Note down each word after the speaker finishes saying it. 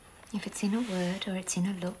If it's in a word or it's in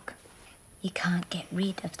a look, you can't get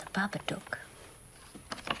rid of the Babadook.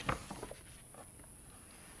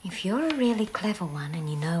 If you're a really clever one and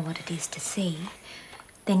you know what it is to see,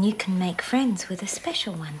 then you can make friends with a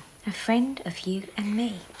special one, a friend of you and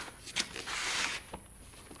me.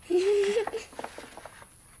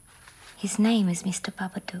 His name is Mr.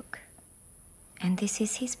 Babadook, and this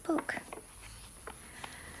is his book.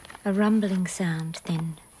 A rumbling sound,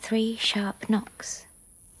 then 3 sharp knocks.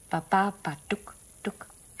 Babadook, dook,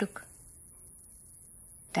 dook.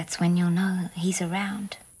 That's when you'll know he's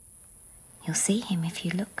around. You'll see him if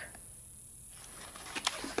you look.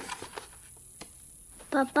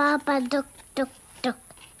 Babadook, dook, dook.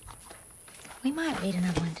 We might read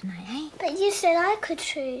another one tonight, eh? But you said I could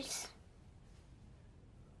choose.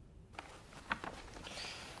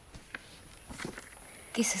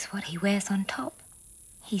 This is what he wears on top.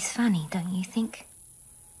 He's funny, don't you think?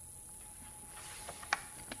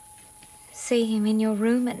 See him in your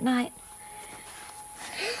room at night.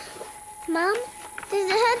 Mum, does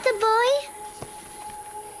it hurt the boy?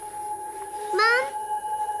 Mum,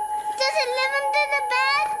 does it live under the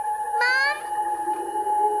bed? Mum?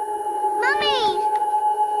 Mummy!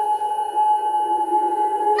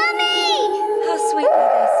 Mummy! How sweet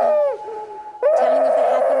were they, son? Telling of the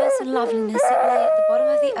happiness and loveliness that lay at the bottom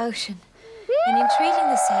of the ocean, and entreating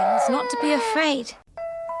the sailors not to be afraid.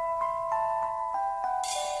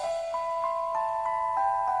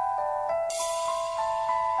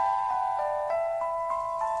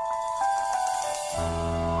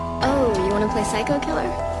 Oh, you want to play psycho killer?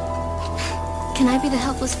 Can I be the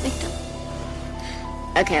helpless victim?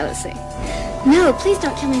 Okay, let's see. No, please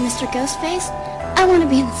don't kill me, Mr. Ghostface. I want to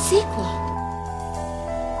be in the sequel.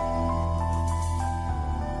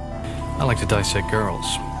 I like to dissect girls.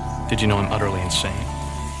 Did you know I'm utterly insane?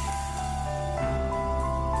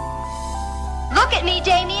 Look at me,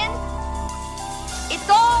 Damien. It's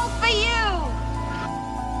all for you.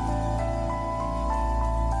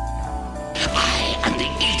 I am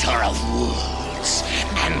the eater of wolves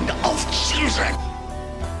and of children.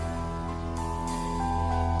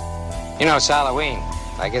 You know, it's Halloween.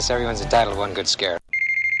 I guess everyone's entitled to one good scare.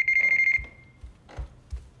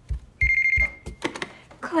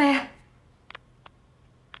 Claire.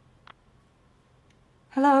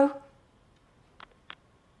 Hello?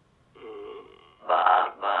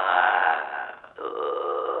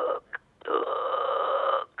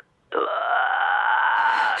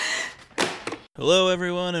 Hello,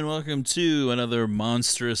 everyone, and welcome to another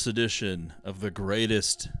monstrous edition of the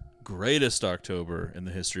greatest October in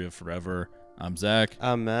the history of forever. I'm Zach.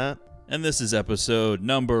 I'm Matt. And this is episode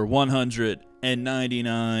number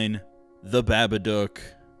 199, The Babadook.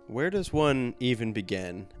 Where does one even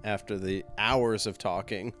begin after the hours of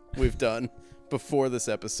talking we've done before this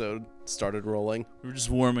episode started rolling? We're just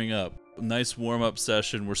warming up. A nice warm-up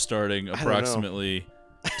session. We're starting approximately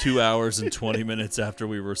 2 hours and 20 minutes after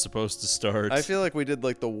we were supposed to start. I feel like we did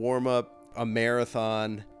like the warm-up, a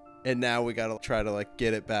marathon, and now we gotta try to like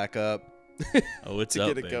get it back up. Oh, it's to up,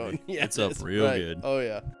 get it baby. going. Yeah, it's up real right. good. Oh,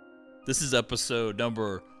 yeah. This is episode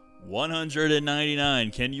number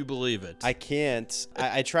 199. Can you believe it? I can't.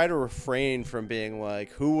 I try to refrain from being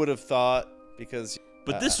like, who would have thought? Because...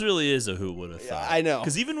 But this really is a who would have thought. I know.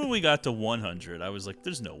 Because even when we got to 100, I was like,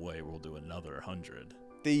 there's no way we'll do another 100.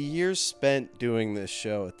 The years spent doing this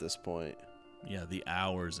show at this point. Yeah, the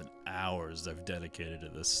hours and hours I've dedicated to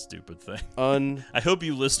this stupid thing. I hope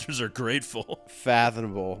you listeners are grateful.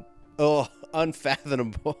 Fathomable. Oh,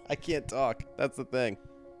 unfathomable. I can't talk. That's the thing.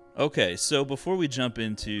 Okay, so before we jump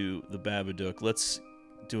into the Babadook, let's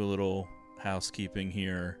do a little housekeeping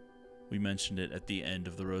here. We mentioned it at the end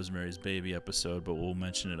of the Rosemary's Baby episode, but we'll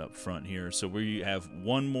mention it up front here. So we have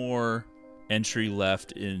one more entry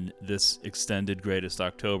left in this extended Greatest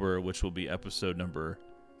October, which will be episode number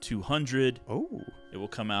 200. Oh. It will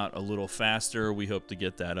come out a little faster. We hope to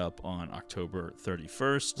get that up on October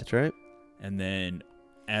 31st. That's right. And then,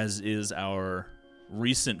 as is our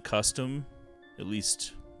recent custom, at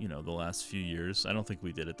least, you know, the last few years, I don't think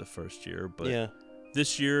we did it the first year, but yeah.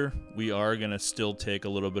 This year we are going to still take a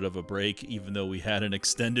little bit of a break, even though we had an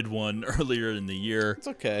extended one earlier in the year. It's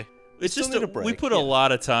okay. It's just a break. We put a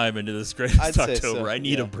lot of time into this Greatest October. So. I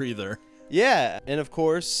need a breather. Yeah, and of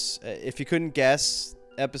course, if you couldn't guess,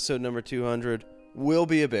 episode number 200 will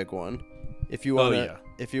be a big one. If you want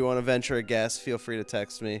to venture a guess, feel free to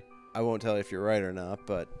text me. I won't tell you if you're right or not,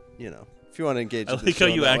 but you know, if you want to engage. I like how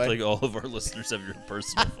you act like all of our listeners have your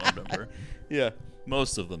personal phone number. Yeah,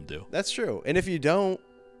 most of them do. That's true. And if you don't,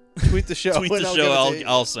 tweet the show. Tweet the show.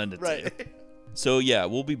 I'll send it right. to you. So yeah,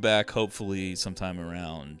 we'll be back hopefully sometime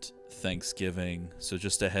around Thanksgiving. So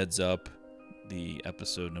just a heads up, the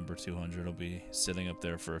episode number 200 will be sitting up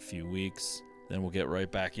there for a few weeks. Then we'll get right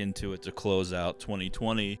back into it to close out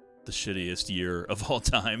 2020, the shittiest year of all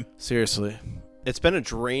time. Seriously. It's been a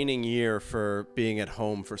draining year for being at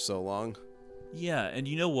home for so long. Yeah, and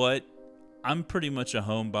you know what? I'm pretty much a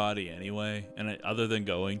homebody anyway, and other than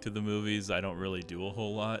going to the movies, I don't really do a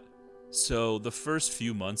whole lot. So the first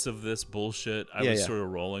few months of this bullshit, I was sort of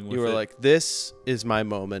rolling with it. You were like, this is my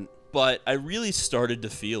moment. But I really started to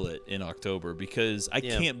feel it in October because I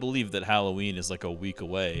can't believe that Halloween is like a week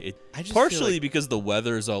away. Partially because the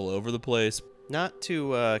weather's all over the place. Not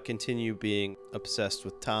to continue being obsessed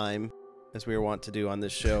with time, as we were wont to do on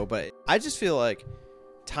this show, but I just feel like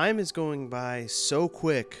time is going by so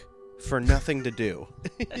quick for nothing to do.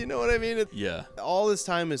 You know what I mean? Yeah. All this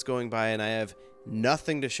time is going by and I have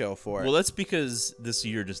nothing to show for it. Well, that's because this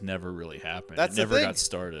year just never really happened. It never got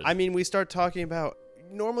started. I mean, we start talking about,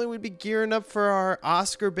 normally we'd be gearing up for our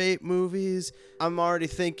Oscar bait movies. I'm already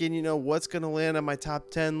thinking, what's going to land on my top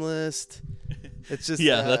 10 list. It's just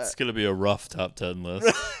that's going to be a rough top 10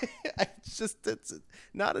 list. It's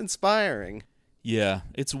not inspiring. Yeah,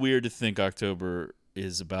 it's weird to think October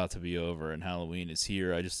is about to be over and Halloween is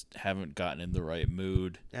here. I just haven't gotten in the right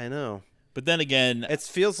mood. I know. But then again,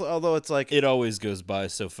 although it's like it always goes by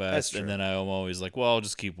so fast, and then I'm always like, well, I'll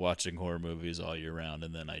just keep watching horror movies all year round,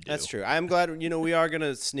 and then I do. That's true. I'm glad, we are going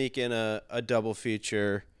to sneak in a double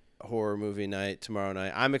feature horror movie night tomorrow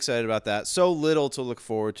night. I'm excited about that. So little to look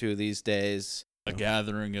forward to these days. A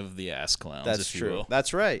gathering of the ass clowns, That's if true. you will.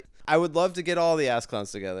 That's right. I would love to get all the ass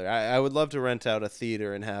clowns together. I would love to rent out a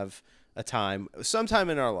theater and have a time sometime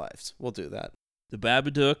in our lives. We'll do that. The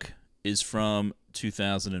Babadook is from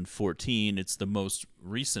 2014. It's the most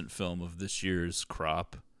recent film of this year's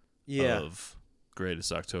crop of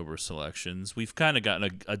greatest October selections. We've kind of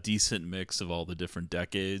gotten a decent mix of all the different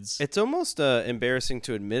decades. It's almost embarrassing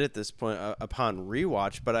to admit at this point upon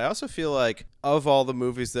rewatch, but I also feel like of all the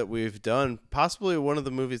movies that we've done, possibly one of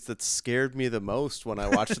the movies that scared me the most when I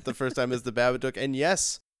watched it the first time is The Babadook. And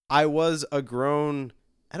yes, I was a grown...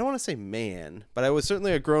 I don't want to say man, but I was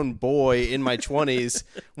certainly a grown boy in my 20s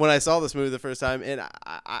when I saw this movie the first time, and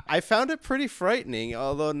I found it pretty frightening,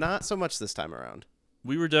 although not so much this time around.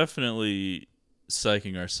 We were definitely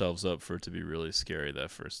psyching ourselves up for it to be really scary that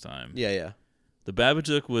first time. Yeah. The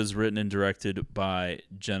Babadook was written and directed by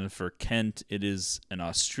Jennifer Kent. It is an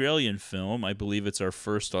Australian film. I believe it's our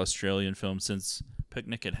first Australian film since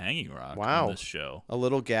Picnic at Hanging Rock on this show. A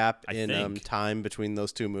little gap in time between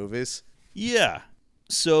those two movies. Yeah.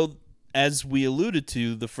 So, as we alluded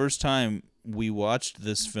to, the first time we watched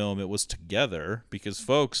this film, it was together because,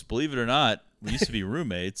 folks, believe it or not, we used to be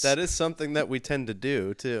roommates. That is something that we tend to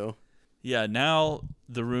do, too. Yeah, now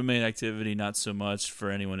the roommate activity, not so much.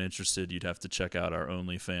 For anyone interested, you'd have to check out our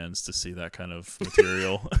OnlyFans to see that kind of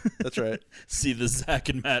material. That's right. See the Zach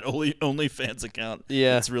and Matt OnlyFans account.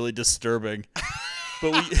 Yeah. It's really disturbing.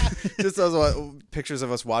 But we just those pictures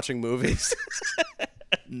of us watching movies.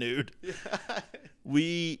 Nude. Yeah.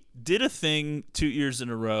 We did a thing 2 years in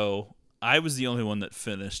a row. I was the only one that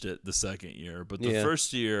finished it the second year, but the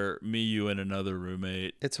first year, me, you, and another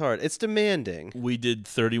roommate. It's hard. It's demanding. We did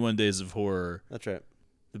 31 Days of Horror. That's right.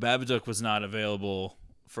 The Babadook was not available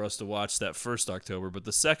for us to watch that first October, but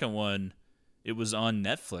the second one, it was on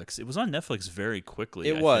Netflix. It was on Netflix very quickly.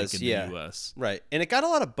 It I was, think, in the U.S. Right, and it got a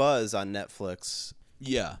lot of buzz on Netflix.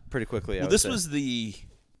 Yeah, pretty quickly. Well, this was the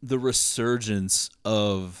resurgence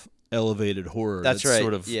of elevated horror. That's right.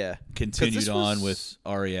 Sort of continued on with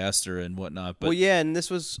Ari Aster and whatnot. But and this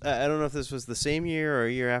was I don't know if this was the same year or a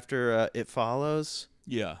year after It Follows.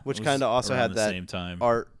 Yeah, which kind of also had that same time.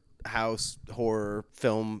 art house horror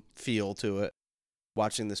film feel to it.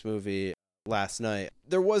 Watching this movie last night,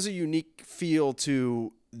 there was a unique feel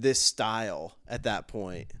to this style at that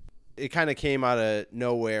point. It kind of came out of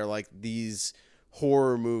nowhere, like these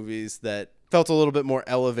horror movies that felt a little bit more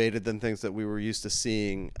elevated than things that we were used to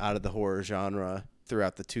seeing out of the horror genre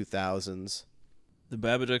throughout the 2000s. The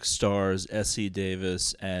Babadook stars S.E.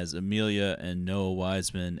 Davis as Amelia and Noah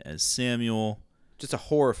Wiseman as Samuel. Just a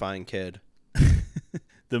horrifying kid.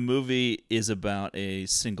 The movie is about a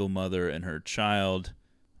single mother and her child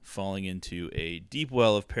falling into a deep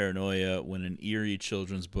well of paranoia when an eerie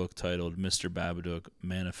children's book titled Mr. Babadook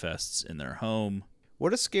manifests in their home.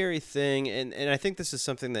 What a scary thing, and I think this is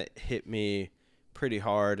something that hit me pretty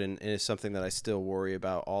hard and is something that I still worry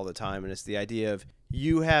about all the time, and it's the idea of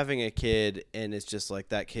you having a kid and it's just like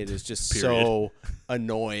that kid is just so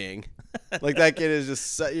annoying. Like that kid is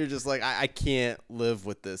just you're just like I can't live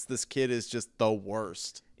with this. This kid is just the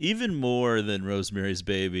worst. Even more than Rosemary's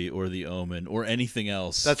Baby or The Omen or anything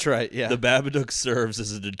else. That's right, yeah. The Babadook serves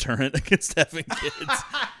as a deterrent against having kids.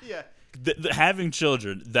 Yeah. Having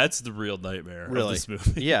children, that's the real nightmare of this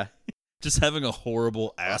movie. Yeah. Just having a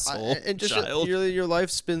horrible asshole and just child. Your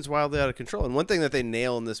life spins wildly out of control. And one thing that they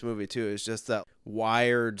nail in this movie too is just that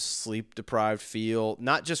wired, sleep deprived feel,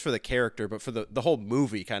 not just for the character, but for the whole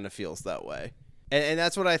movie kind of feels that way. And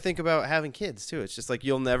that's what I think about having kids too. It's just like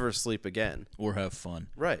you'll never sleep again Or have fun.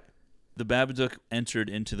 Right. The Babadook entered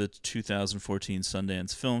into the 2014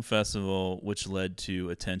 Sundance Film Festival, which led to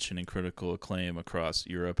attention and critical acclaim across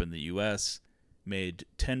Europe and the U.S., made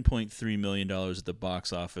 $10.3 million at the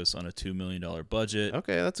box office on a $2 million budget.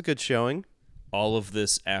 Okay, that's a good showing. All of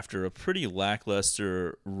this after a pretty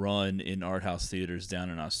lackluster run in art house theaters down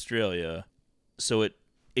in Australia. So it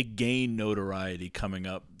gained notoriety coming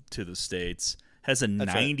up to the States. Has a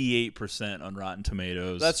 98% on Rotten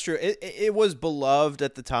Tomatoes. That's true. It was beloved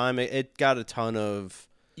at the time. It got a ton of...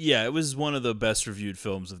 Yeah, it was one of the best reviewed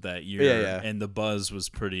films of that year. Yeah. And the buzz was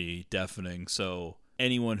pretty deafening. So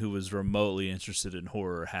anyone who was remotely interested in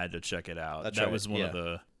horror had to check it out. That was one of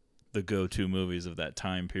the go-to movies of that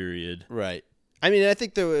time period. Right. I mean, I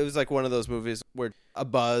think it was like one of those movies where a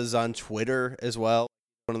buzz on Twitter as well.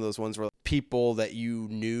 One of those ones where people that you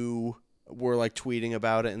knew were like tweeting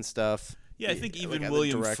about it and stuff. Yeah, I think even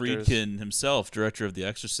William Friedkin himself, director of The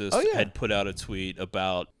Exorcist, had put out a tweet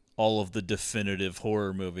about all of the definitive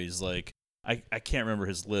horror movies. Like, I can't remember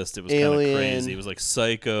his list. It was kind of crazy. It was like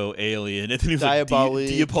Psycho, Alien, and then he was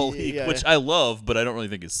Diabolique, yeah. which I love, but I don't really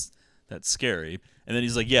think it's that scary. And then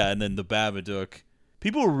he's like, and then The Babadook.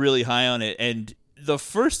 People were really high on it, and the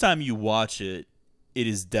first time you watch it, it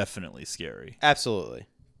is definitely scary. Absolutely.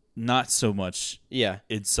 Not so much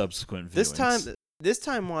in subsequent viewings. This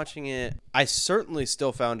time watching it, I certainly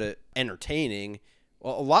still found it entertaining.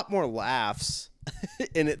 Well, a lot more laughs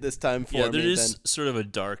in it this time for me. Yeah, there is sort of a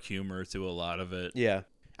dark humor to a lot of it. Yeah.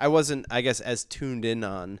 I wasn't, I guess, as tuned in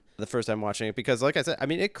on the first time watching it because, like I said, I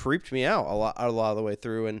mean, it creeped me out a lot of the way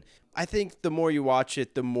through. And I think the more you watch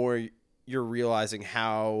it, the more you're realizing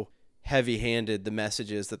how heavy-handed the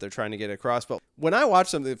message is that they're trying to get across. But when I watch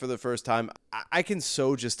something for the first time, I can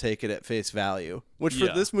so just take it at face value, which for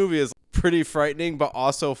this movie is pretty frightening, but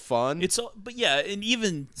also fun. And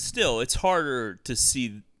even still, it's harder to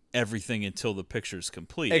see everything until the picture's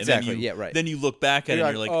complete. Exactly. And then right. Then you look back at it and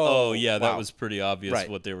you're like, oh yeah, that wow. was pretty obvious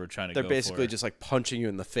what they were trying to go for. They're basically just like punching you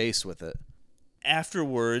in the face with it.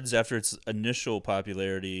 Afterwards, after its initial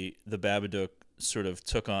popularity, the Babadook sort of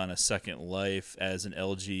took on a second life as an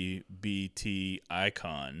LGBT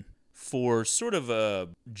icon. For sort of a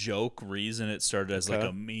joke reason, it started as like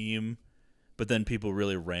a meme, but then people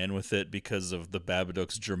really ran with it because of the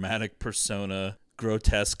Babadook's dramatic persona,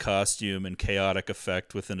 grotesque costume, and chaotic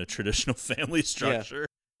effect within a traditional family structure.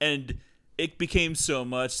 Yeah. And it became so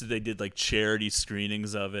much that they did like charity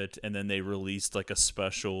screenings of it, and then they released like a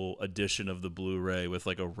special edition of the Blu-ray with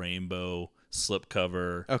like a rainbow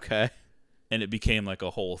slipcover. Okay. And it became like a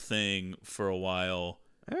whole thing for a while.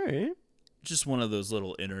 All right. Just one of those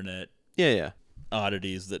little internet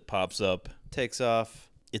oddities that pops up. Takes off.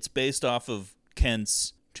 It's based off of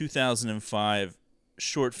Kent's 2005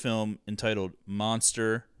 short film entitled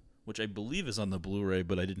Monster, which I believe is on the Blu-ray,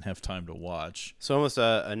 but I didn't have time to watch. So almost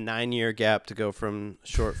a 9-year gap to go from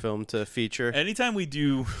short film to feature. Anytime we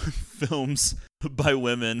do films by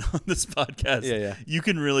women on this podcast, you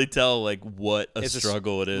can really tell like what a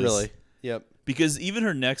struggle it is. Really? Yep. Because even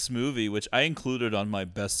her next movie, which I included on my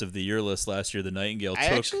best of the year list last year, The Nightingale, took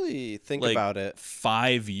actually think about it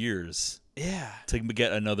 5 years. Yeah. To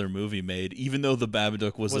get another movie made, even though The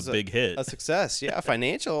Babadook was a big hit. A success, yeah.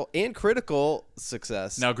 Financial and critical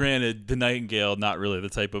success. Now, granted, The Nightingale, not really the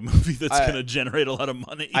type of movie that's going to generate a lot of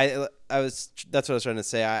money. That's what I was trying to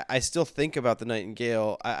say. I still think about The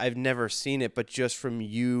Nightingale. I've never seen it, but just from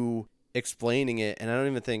you explaining it, and I don't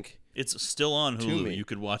even think... It's still on Hulu. You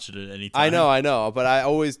could watch it at any time. I know, but I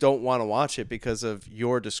always don't want to watch it because of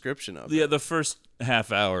your description of it. Yeah, the first half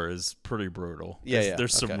hour is pretty brutal.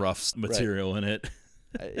 There's some rough material in it.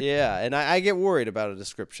 And I get worried about a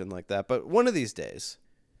description like that, but one of these days.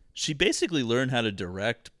 She basically learned how to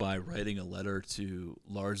direct by writing a letter to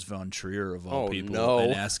Lars von Trier, of all people,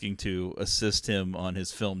 and asking to assist him on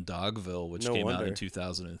his film Dogville, which came out in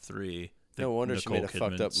 2003. No wonder Nicole she made a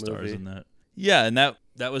fucked up stars movie. In that. Yeah, and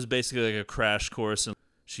that was basically like a crash course, and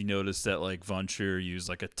she noticed that like Von Trier used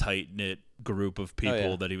like a tight-knit group of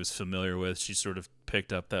people that he was familiar with. She sort of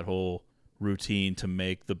picked up that whole routine to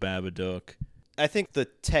make the Babadook. I think the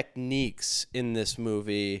techniques in this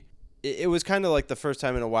movie, it was kind of like the first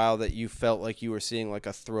time in a while that you felt like you were seeing like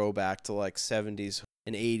a throwback to like 70s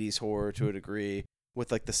and 80s horror to a degree,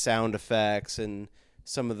 with like the sound effects and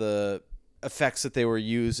some of the effects that they were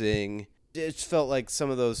using. It felt like some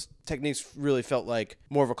of those techniques really felt like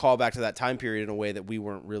more of a callback to that time period in a way that we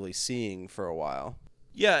weren't really seeing for a while.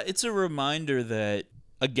 Yeah, it's a reminder that,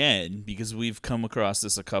 again, because we've come across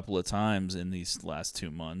this a couple of times in these last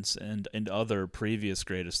 2 months and other previous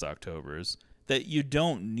Greatest Octobers, that you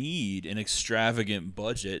don't need an extravagant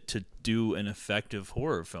budget to do an effective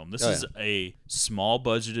horror film. This is a small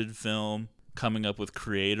budgeted film coming up with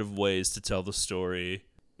creative ways to tell the story.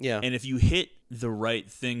 Yeah. And if you hit the right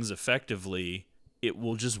things effectively, it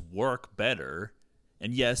will just work better.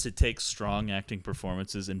 And yes, it takes strong acting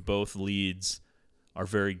performances, and both leads are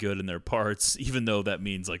very good in their parts, even though that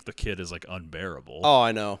means like the kid is like unbearable. Oh,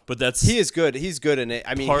 I know. But he is good. He's good in it.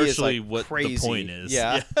 I mean, partially he is like what crazy. The point is.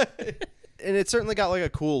 Yeah. And it certainly got like a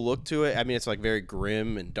cool look to it. I mean, it's like very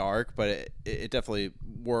grim and dark, but it definitely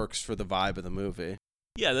works for the vibe of the movie.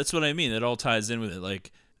 Yeah, that's what I mean. It all ties in with it.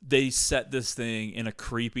 Like, they set this thing in a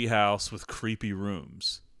creepy house with creepy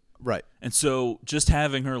rooms. Right. And so just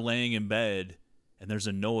having her laying in bed and there's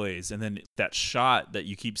a noise, and then that shot that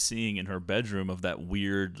you keep seeing in her bedroom of that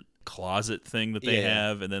weird closet thing that they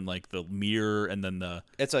have, and then like the mirror, and then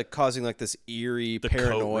it's like causing like this eerie the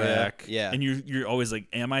paranoia. Coat rack. Yeah. And you're always like,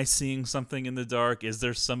 am I seeing something in the dark? Is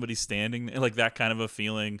there somebody standing there? Like that kind of a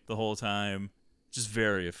feeling the whole time. Just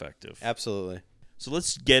very effective. Absolutely. So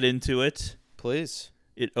let's get into it. Please.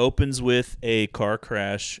 It opens with a car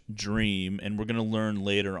crash dream, and we're going to learn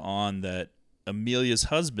later on that Amelia's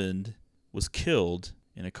husband was killed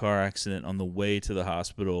in a car accident on the way to the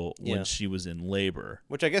hospital when she was in labor.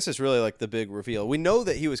 Which I guess is really like the big reveal. We know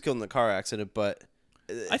that he was killed in the car accident, but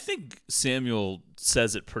I think Samuel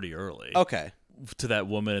says it pretty early. Okay. To that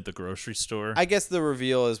woman at the grocery store. I guess the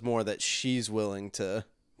reveal is more that she's willing to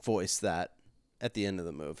voice that at the end of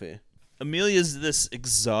the movie. Amelia's this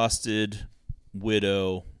exhausted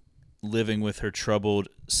widow living with her troubled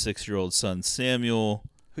 6-year-old son Samuel,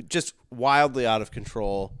 who just wildly out of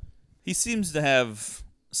control. He seems to have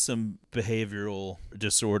some behavioral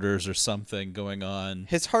disorders or something going on.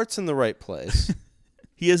 His heart's in the right place.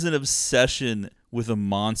 He has an obsession with a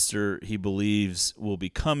monster he believes will be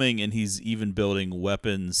coming, and he's even building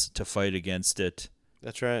weapons to fight against it.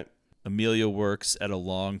 That's right. Amelia works at a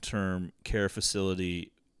long-term care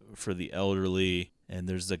facility for the elderly, and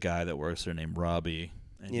there's a guy that works there named Robbie,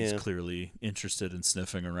 and he's clearly interested in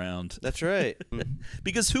sniffing around. That's right.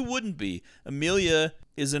 Because who wouldn't be? Amelia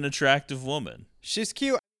is an attractive woman. She's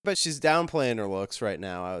cute, but she's downplaying her looks right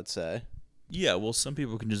now, I would say. Yeah, well, some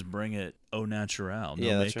people can just bring it au naturel,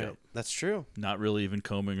 no that's makeup. right. That's true. Not really even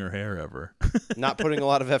combing her hair ever. Not putting a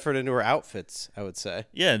lot of effort into her outfits, I would say.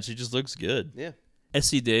 Yeah, and she just looks good. Yeah.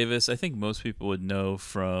 Essie Davis, I think most people would know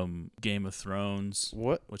from Game of Thrones.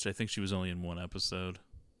 What? Which I think she was only in one episode.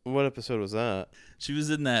 What episode was that? She was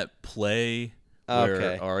in that play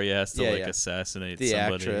where Arya has to assassinate the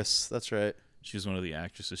somebody. actress. That's right. She was one of the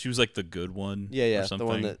actresses. She was like the good one. Yeah, or something.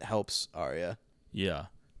 the one that helps Arya. Yeah,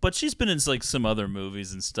 but she's been in like some other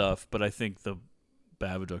movies and stuff. But I think the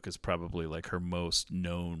Babadook is probably like her most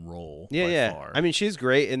known role. by far. I mean, she's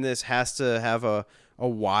great in this. Has to have a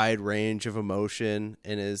wide range of emotion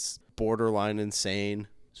and is borderline insane.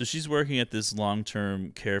 So she's working at this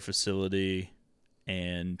long-term care facility,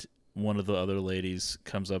 and one of the other ladies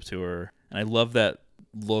comes up to her, and I love that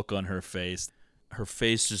look on her face. Her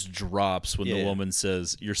face just drops when the woman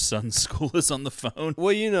says, "Your son's school is on the phone."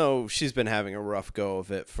 Well, you know, she's been having a rough go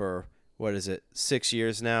of it for, 6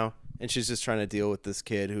 years now, and she's just trying to deal with this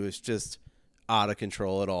kid who is just out of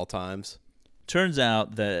control at all times. Turns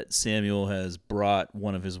out that Samuel has brought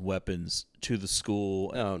one of his weapons to the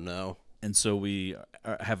school. Oh, no. And so we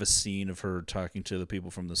have a scene of her talking to the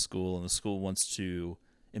people from the school, and the school wants to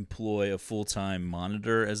employ a full-time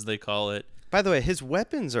monitor, as they call it. By the way, his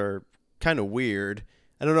weapons are kind of weird.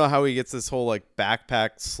 I don't know how he gets this whole like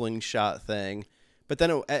backpack slingshot thing, but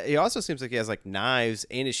then he also seems like he has like knives.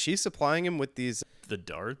 And is she supplying him with these the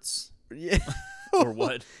darts? Yeah, or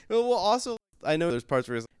what? Well, also I know there's parts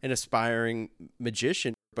where he's an aspiring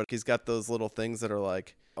magician, but he's got those little things that are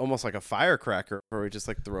like almost like a firecracker, where he just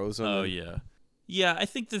like throws them. Oh yeah. I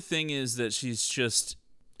think the thing is that she's just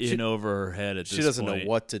over her head at this point. She doesn't know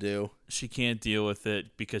what to do. She can't deal with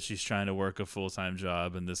it because she's trying to work a full-time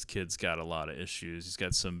job, and this kid's got a lot of issues. He's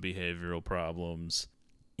got some behavioral problems.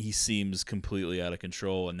 He seems completely out of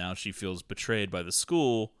control, and now she feels betrayed by the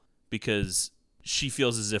school because she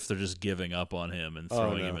feels as if they're just giving up on him and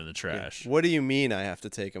throwing him in the trash. Yeah. What do you mean I have to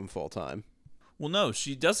take him full-time? Well, no,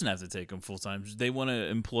 she doesn't have to take him full-time. They want to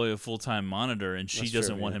employ a full-time monitor, and she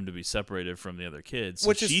doesn't want him to be separated from the other kids. So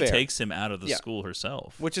Which is she fair. takes him out of the school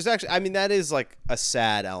herself. Which is actually, I mean, that is like a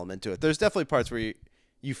sad element to it. There's definitely parts where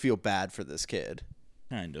you feel bad for this kid.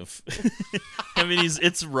 Kind of. I mean,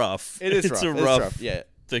 it's rough. It is it's rough. a rough Yeah.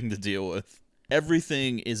 thing to deal with.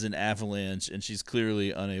 Everything is an avalanche, and she's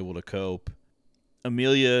clearly unable to cope.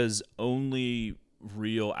 Amelia's only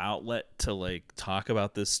real outlet to like talk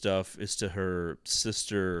about this stuff is to her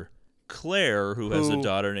sister Claire, who has a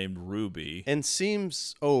daughter named Ruby, and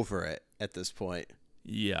seems over it at this point.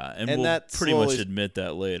 Yeah, and And we'll that pretty much slowly admit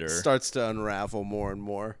that later. Starts to unravel more and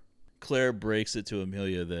more. Claire breaks it to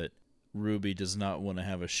Amelia that Ruby does not want to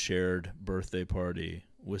have a shared birthday party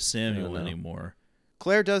with Samuel anymore.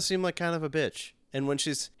 Claire does seem like kind of a bitch. And when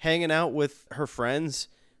she's hanging out with her friends,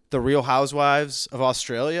 the Real Housewives of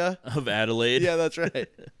Australia. Of Adelaide. Yeah, that's right.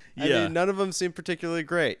 I Yeah. mean, none of them seem particularly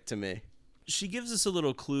great to me. She gives us a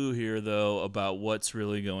little clue here, though, about what's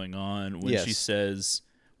really going on when she says,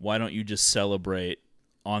 why don't you just celebrate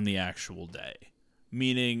on the actual day?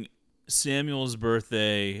 Meaning, Samuel's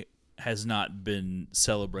birthday has not been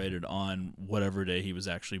celebrated on whatever day he was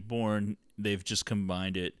actually born. They've just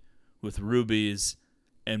combined it with Ruby's,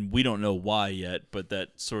 and we don't know why yet, but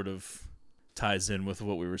that sort of ties in with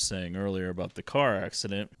what we were saying earlier about the car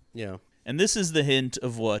accident. Yeah. And this is the hint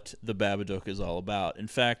of what the Babadook is all about. In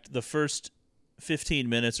fact, the first 15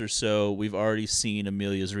 minutes or so, we've already seen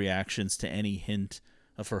Amelia's reactions to any hint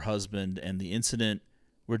of her husband and the incident.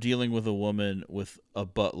 We're dealing with a woman with a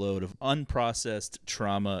buttload of unprocessed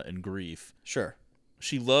trauma and grief. Sure.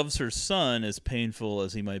 She loves her son, as painful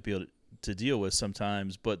as he might be able to deal with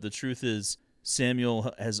sometimes, but the truth is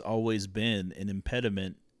Samuel has always been an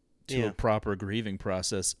impediment to a proper grieving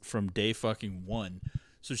process from day fucking one.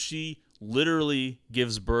 So she literally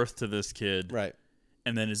gives birth to this kid. Right.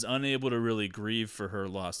 And then is unable to really grieve for her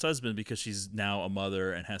lost husband because she's now a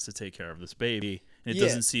mother and has to take care of this baby. And it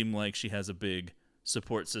doesn't seem like she has a big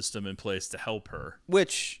support system in place to help her.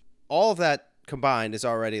 Which, all of that combined is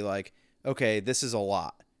already like, okay, this is a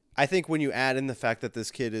lot. I think when you add in the fact that this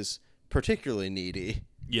kid is particularly needy,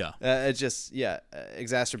 it just,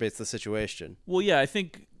 exacerbates the situation. Well, yeah, I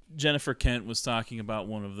think Jennifer Kent was talking about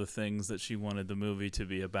one of the things that she wanted the movie to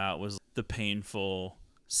be about was the painful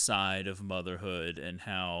side of motherhood and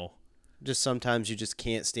how just sometimes you just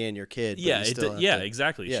can't stand your kid.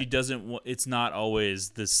 Exactly. Yeah. She doesn't. It's not always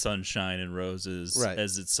this sunshine and roses, right,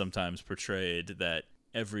 as it's sometimes portrayed. That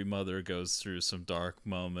every mother goes through some dark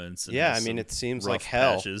moments. And I mean, it seems like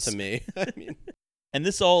hell patches to me. I mean, and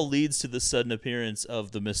this all leads to the sudden appearance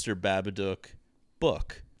of the Mr. Babadook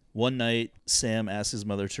book. One night, Sam asks his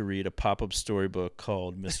mother to read a pop-up storybook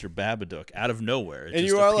called Mr. Babadook out of nowhere. It and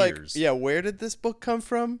just you are appears. like, where did this book come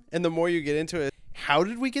from? And the more you get into it, how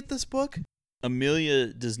did we get this book? Amelia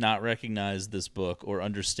does not recognize this book or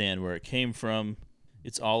understand where it came from.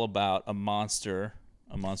 It's all about a monster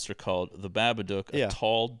called the Babadook, a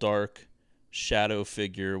tall, dark shadow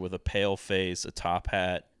figure with a pale face, a top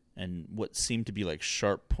hat, and what seemed to be like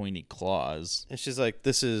sharp, pointy claws. And she's like,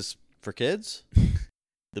 this is for kids?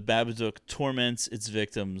 The Babadook torments its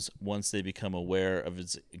victims once they become aware of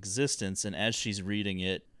its existence, and as she's reading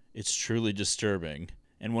it, it's truly disturbing.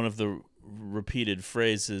 And one of the repeated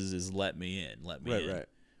phrases is, let me in, let me in. Right.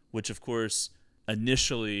 Which, of course,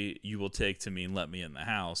 initially you will take to mean let me in the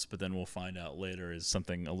house, but then we'll find out later is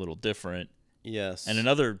something a little different. Yes. And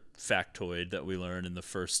another factoid that we learn in the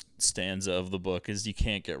first stanza of the book is you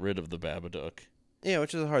can't get rid of the Babadook. Yeah,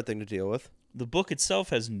 which is a hard thing to deal with. The book itself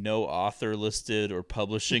has no author listed or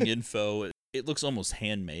publishing info. It looks almost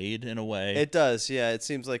handmade in a way. It does, yeah. It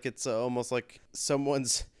seems like it's almost like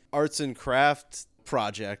someone's arts and craft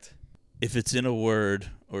project. If it's in a word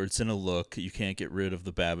or it's in a look, you can't get rid of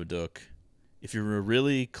the Babadook. If you're a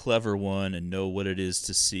really clever one and know what it is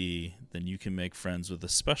to see, then you can make friends with a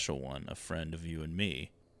special one, a friend of you and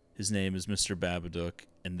me. His name is Mr. Babadook,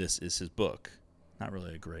 and this is his book. Not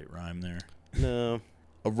really a great rhyme there. No.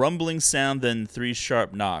 A rumbling sound, then 3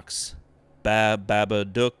 sharp knocks.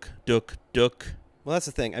 Babadook, dook, dook. Well, that's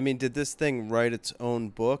the thing. I mean, did this thing write its own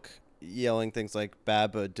book, yelling things like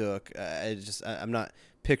Babadook? I'm not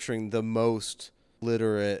picturing the most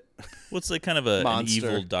literate. Well, it's like kind of an monster.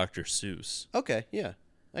 evil Dr. Seuss. Okay, yeah,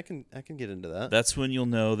 I can get into that. That's when you'll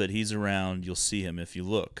know that he's around. You'll see him if you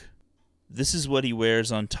look. This is what he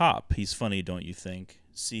wears on top. He's funny, don't you think?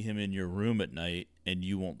 See him in your room at night, and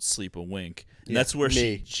you won't sleep a wink. And that's where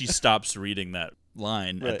she stops reading that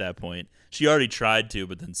line at that point. She already tried to,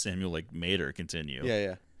 but then Samuel made her continue.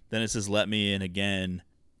 Yeah. Then it says, let me in again.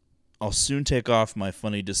 I'll soon take off my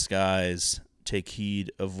funny disguise. Take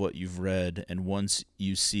heed of what you've read, and once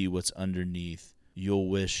you see what's underneath, you'll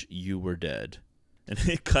wish you were dead. And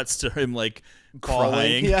it cuts to him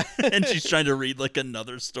crying, yeah. and she's trying to read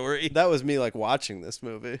another story. That was me watching this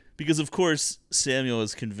movie. Because of course Samuel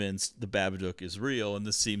is convinced the Babadook is real, and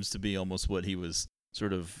this seems to be almost what he was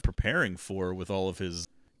sort of preparing for with all of his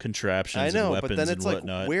contraptions and weapons but then it's and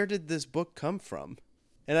whatnot. Like, where did this book come from?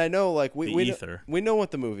 And I know, like, we know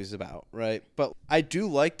what the movie's about, right? But I do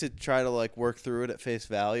like to try to, like, work through it at face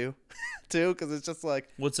value, too, because it's just like...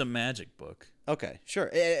 What's a magic book? Okay, sure.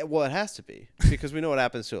 Well, it has to be, because we know what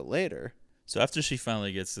happens to it later. So after she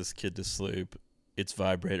finally gets this kid to sleep, it's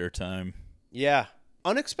vibrator time. Yeah.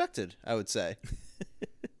 Unexpected, I would say.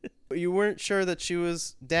 You weren't sure that she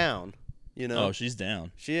was down, you know? Oh, she's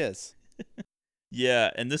down. She is.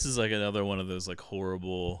 Yeah, and this is like another one of those like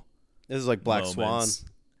horrible... This is like Black Swan.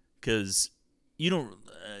 Because you don't...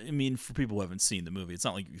 I mean, for people who haven't seen the movie, it's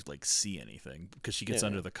not like you like see anything because she gets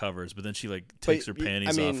under the covers, but then she like takes her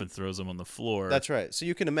panties off and throws them on the floor. That's right. So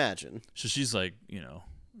you can imagine. So she's like, you know,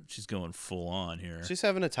 she's going full on here. She's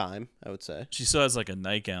having a time, I would say. She still has like a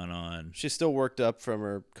nightgown on. She's still worked up from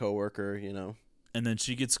her coworker, you know. And then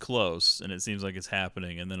she gets close, and it seems like it's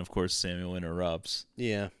happening. And then, of course, Samuel interrupts.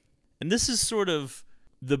 Yeah. And this is sort of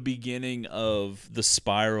the beginning of the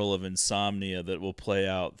spiral of insomnia that will play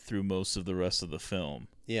out through most of the rest of the film.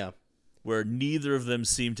 Yeah. Where neither of them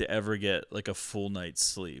seem to ever get like a full night's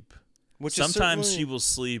sleep. Which sometimes she will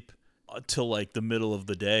sleep till like the middle of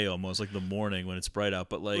the day, almost like the morning when it's bright out,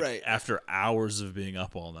 but like after hours of being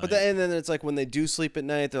up all night. And then it's like when they do sleep at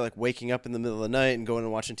night, they're like waking up in the middle of the night and going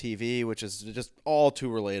and watching TV, which is just all too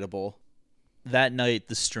relatable. That night,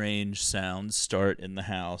 the strange sounds start in the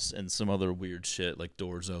house, and some other weird shit like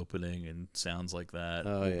doors opening and sounds like that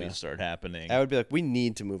will start happening. I would be like, we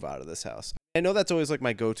need to move out of this house. I know that's always like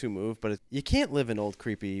my go-to move, but you can't live in old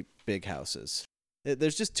creepy big houses.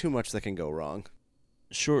 There's just too much that can go wrong.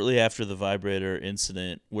 Shortly after the vibrator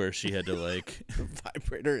incident, where she had to like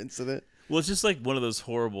vibrator incident. Well, it's just like one of those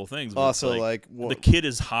horrible things. Also, like the kid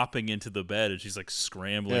is hopping into the bed, and she's like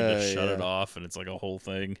scrambling to shut it off, and it's like a whole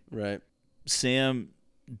thing. Right. Sam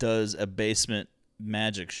does a basement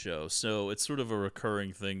magic show, so it's sort of a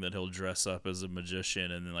recurring thing that he'll dress up as a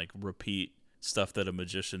magician and then like repeat stuff that a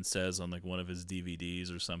magician says on like one of his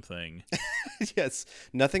DVDs or something. Yes.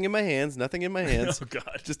 Nothing in my hands. Nothing in my hands. Oh,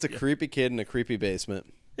 God. Just a creepy kid in a creepy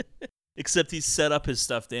basement. Except he's set up his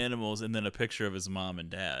stuffed animals and then a picture of his mom and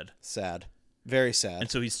dad. Sad. Very sad. And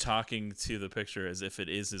so he's talking to the picture as if it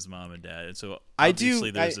is his mom and dad. And so obviously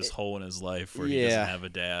there's this hole in his life where he doesn't have a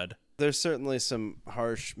dad. There's certainly some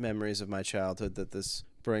harsh memories of my childhood that this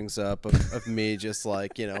brings up of me just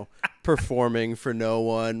like, you know, performing for no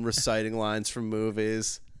one, reciting lines from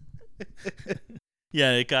movies.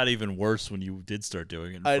 Yeah, it got even worse when you did start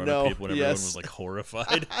doing it in front of people when everyone was like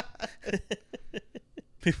horrified.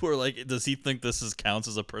 People were like, does he think this counts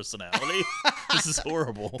as a personality? This is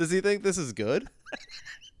horrible. Does he think this is good?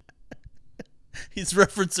 He's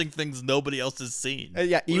referencing things nobody else has seen.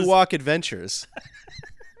 Ewok Adventures.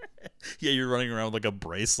 Yeah, you're running around with like a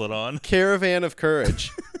bracelet on. Caravan of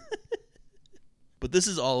Courage. But this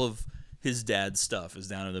is all of his dad's stuff is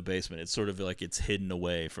down in the basement. It's sort of like it's hidden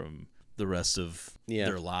away from the rest of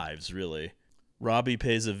their lives, really. Robbie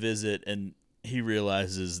pays a visit, and he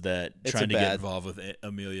realizes that trying to get involved with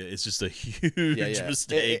Amelia is just a huge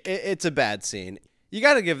mistake. It's a bad scene. You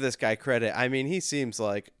got to give this guy credit. I mean, he seems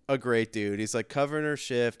like a great dude. He's like covering her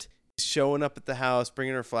shift, showing up at the house,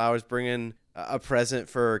 bringing her flowers, bringing a present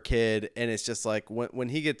for her kid, and it's just like when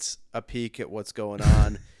he gets a peek at what's going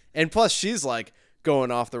on, and plus she's like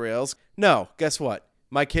going off the rails. No, guess what?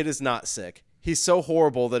 My kid is not sick. He's so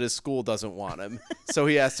horrible that his school doesn't want him, so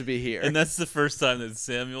he has to be here. And that's the first time that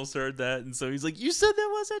Samuel's heard that, and so he's like, "You said that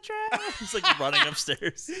was a trap." He's like running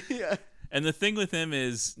upstairs. Yeah. And the thing with him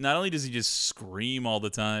is, not only does he just scream all the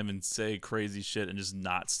time and say crazy shit and just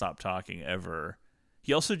not stop talking ever,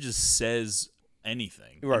 he also just says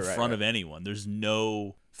anything in front of anyone. There's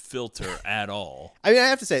no filter at all. I mean, I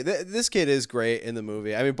have to say, this kid is great in the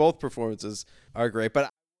movie. I mean, both performances are great, but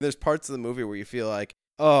there's parts of the movie where you feel like,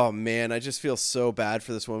 oh man, I just feel so bad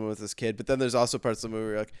for this woman with this kid. But then there's also parts of the movie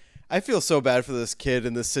where you're like, I feel so bad for this kid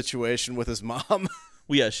in this situation with his mom.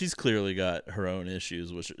 Well, yeah, she's clearly got her own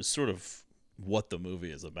issues, which is sort of what the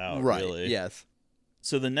movie is about, really. Yes.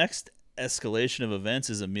 So the next escalation of events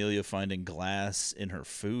is Amelia finding glass in her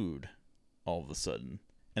food all of a sudden.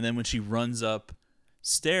 And then when she runs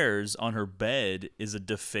upstairs, on her bed is a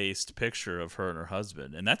defaced picture of her and her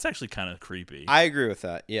husband. And that's actually kind of creepy. I agree with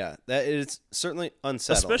that. Yeah, that is certainly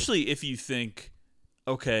unsettling. Especially if you think,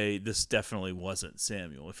 okay, this definitely wasn't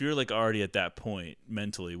Samuel. If you're like already at that point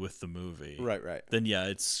mentally with the movie, right, then yeah,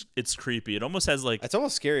 it's creepy. It almost has like, it's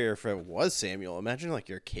almost scarier if it was Samuel. Imagine like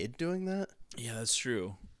your kid doing that. Yeah, that's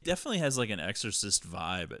true. Definitely has like an Exorcist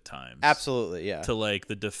vibe at times. Absolutely, yeah. To like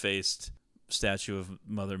the defaced statue of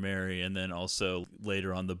Mother Mary, and then also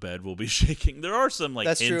later on the bed will be shaking. There are some like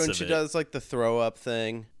That's hints true, and of she it. does like the throw up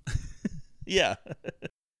thing. Yeah.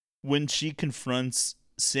 When she confronts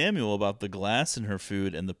Samuel about the glass in her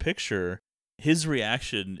food and the picture, his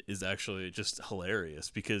reaction is actually just hilarious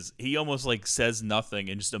because he almost like says nothing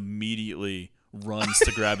and just immediately runs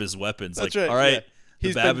to grab his weapons. That's like, right, all right,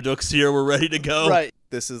 yeah. the Babadook's here, we're ready to go. Right.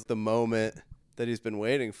 This is the moment that he's been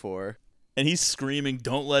waiting for. And he's screaming,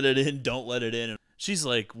 don't let it in, don't let it in. And she's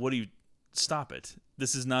like, what do you, stop it.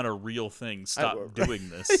 This is not a real thing. Stop doing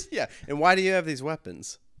this. Yeah, and why do you have these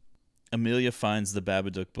weapons? Amelia finds the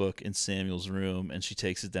Babadook book in Samuel's room, and she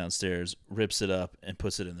takes it downstairs, rips it up, and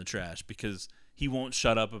puts it in the trash because he won't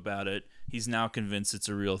shut up about it. He's now convinced it's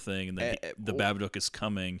a real thing and that the Babadook is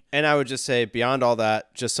coming. And I would just say, beyond all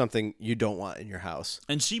that, just something you don't want in your house.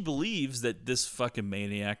 And she believes that this fucking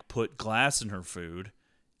maniac put glass in her food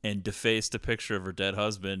and defaced a picture of her dead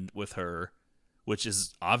husband with her, which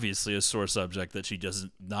is obviously a sore subject that she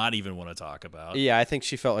doesn't not even want to talk about. Yeah, I think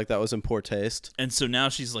she felt like that was in poor taste. And so now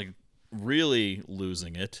she's like really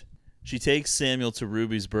losing it. She takes Samuel to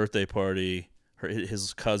Ruby's birthday party,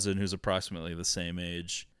 his cousin who's approximately the same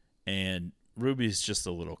age, and Ruby's just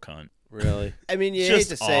a little cunt. Really? I mean, you Just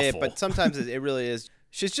hate to say awful. it, but sometimes it really is.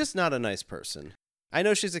 She's just not a nice person. I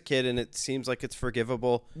know she's a kid and it seems like it's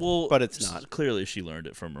forgivable, but it's not. Clearly she learned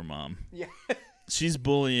it from her mom. Yeah. She's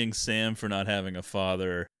bullying Sam for not having a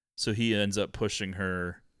father, so he ends up pushing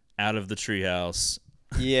her out of the treehouse.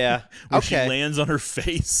 Yeah. Where she lands on her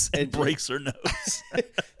face and breaks her nose.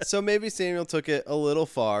 So maybe Samuel took it a little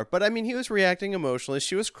far, but I mean, he was reacting emotionally.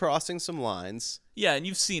 She was crossing some lines. Yeah, and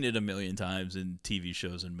you've seen it a million times in TV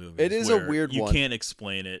shows and movies. It is a weird one. one. You can't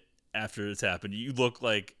explain it after it's happened. You look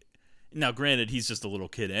like... Now, granted, he's just a little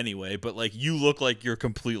kid anyway, but like you look like you're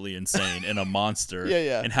completely insane and a monster.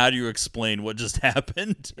 Yeah. And how do you explain what just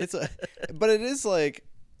happened? But it is like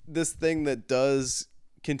this thing that does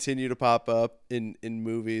continue to pop up in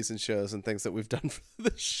movies and shows and things that we've done for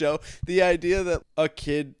the show. The idea that a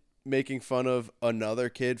kid making fun of another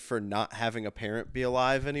kid for not having a parent be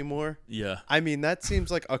alive anymore. Yeah. I mean, that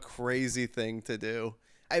seems like a crazy thing to do.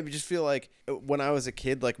 I just feel like when I was a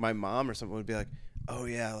kid, like my mom or someone would be like, oh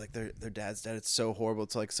yeah, like their dad's dead. It's so horrible.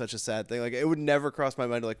 It's like such a sad thing. Like it would never cross my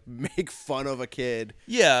mind to like make fun of a kid.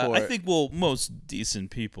 Yeah, I think most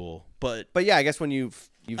decent people, but yeah, I guess when you've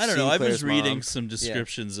I don't seen know. I Claire's was reading mom, some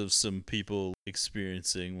descriptions of some people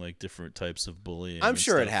experiencing like different types of bullying. I'm and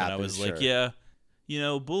sure it stuff, and happens. I was like, sure.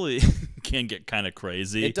 yeah, bullying can get kind of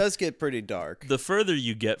crazy. It does get pretty dark. The further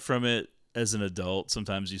you get from it as an adult,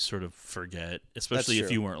 sometimes you sort of forget, especially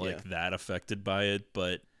if you weren't like that affected by it.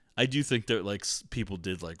 But I do think that like people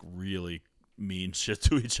did like really mean shit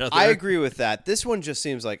to each other. I agree with that. This one just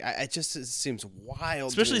seems like it seems wild,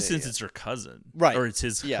 especially since it's her cousin, right? Or it's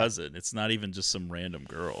his cousin. It's not even just some random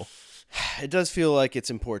girl. It does feel like it's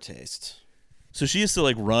in poor taste. So she has to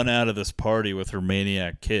like run out of this party with her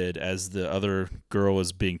maniac kid as the other girl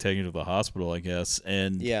is being taken to the hospital, I guess.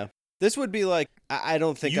 And yeah, this would be like I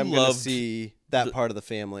don't think I'm going to see that part of the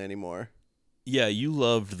family anymore. Yeah, you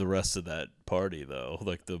loved the rest of that party though,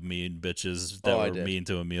 like the mean bitches that were mean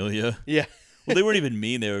to Amelia. Yeah. Well, they weren't even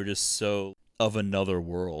mean; they were just so of another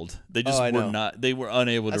world. They just were not. They were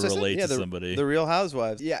unable to relate to somebody. The Real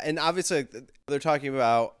Housewives. Yeah, and obviously they're talking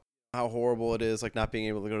about how horrible it is, like not being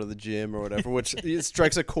able to go to the gym or whatever, which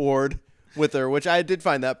strikes a chord with her. Which I did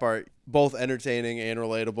find that part both entertaining and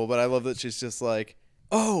relatable. But I love that she's just like,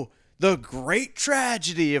 "Oh, the great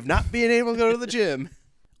tragedy of not being able to go to the gym."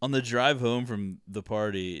 On the drive home from the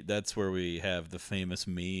party, that's where we have the famous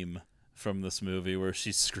meme from this movie where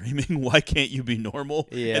she's screaming, "Why can't you be normal?"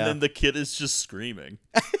 Yeah. And then the kid is just screaming.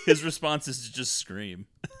 His response is to just scream,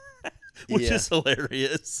 which is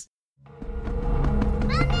hilarious. She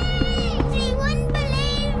wouldn't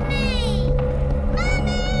believe me!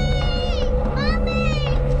 Mommy!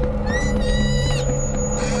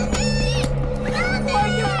 Why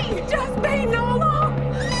can't you just be normal?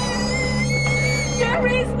 There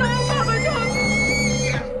is no Babadook!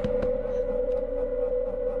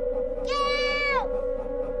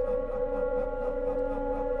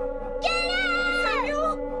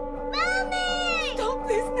 Samuel! Mommy! Stop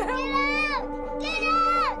this now! Get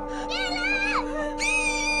out! Get out!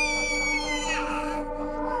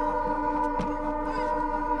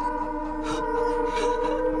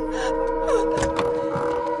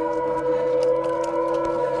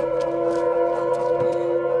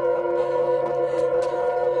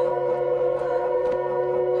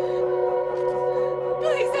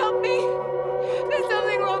 Please help me! There's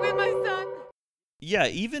something wrong with my son! Yeah,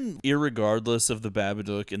 even irregardless of the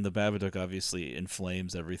Babadook, and the Babadook obviously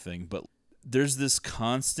inflames everything, but there's this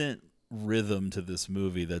constant rhythm to this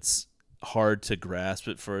movie that's hard to grasp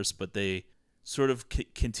at first, but they sort of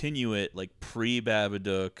continue it like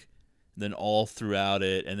pre-Babadook, then all throughout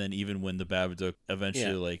it, and then even when the Babadook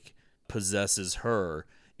eventually like possesses her,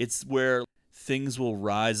 it's where things will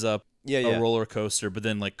rise up a roller coaster, but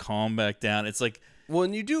then like calm back down. It's like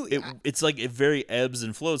when you do it's like it very ebbs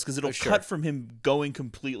and flows because it'll cut from him going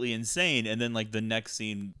completely insane, and then like the next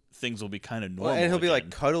scene things will be kind of normal. And he'll be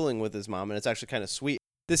like cuddling with his mom, and it's actually kind of sweet.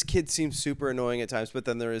 This kid seems super annoying at times, but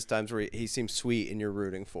then there is times where he seems sweet and you're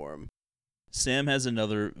rooting for him. Sam has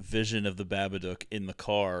another vision of the Babadook in the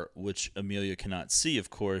car, which Amelia cannot see, of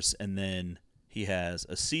course, and then he has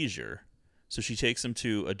a seizure. So she takes him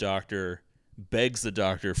to a doctor, begs the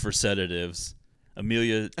doctor for sedatives.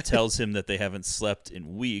 Amelia tells him that they haven't slept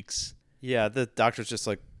in weeks. Yeah, the doctor's just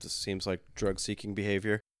seems like drug-seeking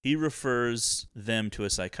behavior. He refers them to a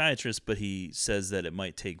psychiatrist, but he says that it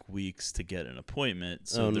might take weeks to get an appointment,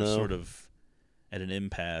 so they're sort of at an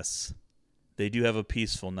impasse. They do have a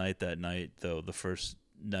peaceful night that night, though, the first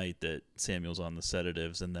night that Samuel's on the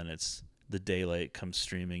sedatives, and then it's the daylight comes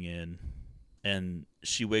streaming in. And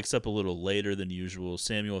she wakes up a little later than usual.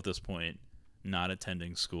 Samuel, at this point, not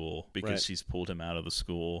attending school because she's pulled him out of the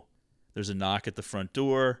school. There's a knock at the front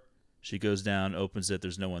door. She goes down, opens it.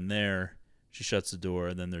 There's no one there. She shuts the door,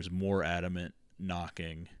 and then there's more adamant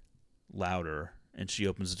knocking, louder. And she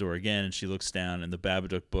opens the door again, and she looks down, and the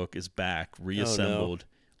Babadook book is back, reassembled.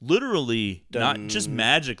 Literally, not just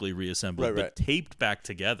magically reassembled, but taped back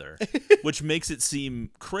together, which makes it seem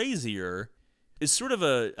crazier. It's sort of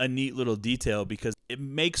a neat little detail because it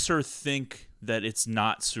makes her think that it's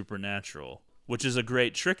not supernatural, which is a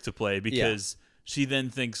great trick to play because she then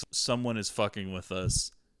thinks someone is fucking with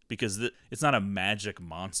us because it's not a magic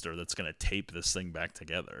monster that's going to tape this thing back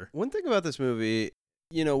together. One thing about this movie,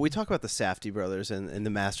 we talk about the Safdie brothers and the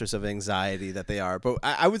masters of anxiety that they are, but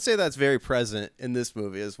I would say that's very present in this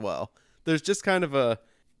movie as well. There's just kind of a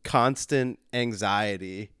constant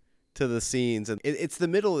anxiety to the scenes, and it's the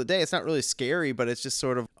middle of the day. It's not really scary, but it's just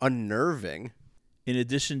sort of unnerving. In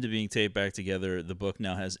addition to being taped back together, the book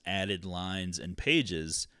now has added lines and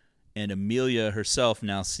pages, and Amelia herself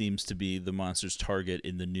now seems to be the monster's target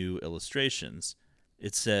in the new illustrations.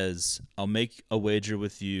 It says, "I'll make a wager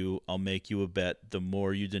with you. I'll make you a bet. The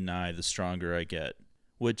more you deny, the stronger I get."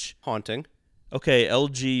 Which... haunting. Okay,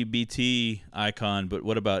 LGBT icon, but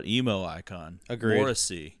what about emo icon? Agreed.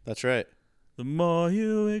 Morrissey. That's right. The more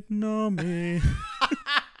you ignore me...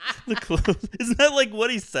 Isn't that like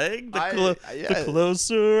what he's saying? The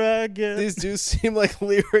closer I get. These do seem like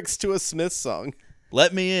lyrics to a Smith song.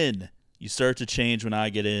 Let me in. You start to change when I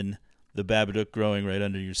get in. The Babadook growing right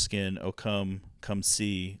under your skin. Oh, come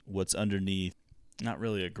see what's underneath. Not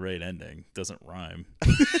really a great ending. Doesn't rhyme.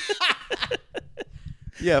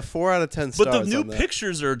 Yeah, 4 out of 10 stars. But the new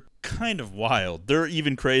pictures are kind of wild. They're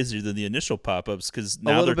even crazier than the initial pop-ups because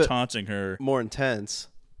now they're taunting her. More intense.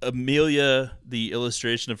 Amelia, the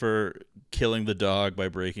illustration of her killing the dog by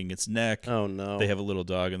breaking its neck. Oh, no. They have a little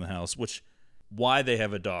dog in the house, which why they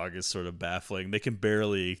have a dog is sort of baffling. They can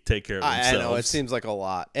barely take care of themselves. I know. It seems like a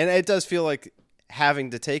lot. And it does feel like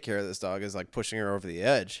having to take care of this dog is like pushing her over the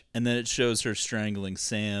edge. And then it shows her strangling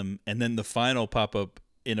Sam. And then the final pop-up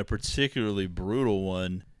in a particularly brutal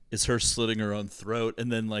one is her slitting her own throat,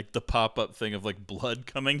 and then like the pop-up thing of like blood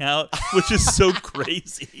coming out, which is so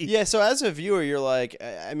crazy. Yeah, so as a viewer, you're like,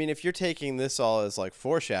 I mean, if you're taking this all as like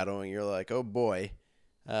foreshadowing, you're like, oh boy,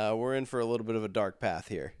 we're in for a little bit of a dark path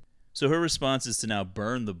here. So her response is to now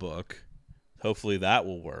burn the book. Hopefully that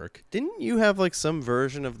will work. Didn't you have like some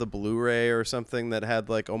version of the Blu-ray or something that had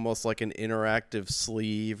like almost like an interactive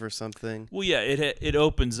sleeve or something? Well, yeah, it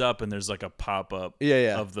opens up and there's like a pop-up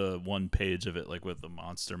of the one page of it, like with the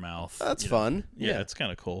monster mouth. That's fun. Yeah, it's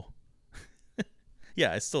kind of cool.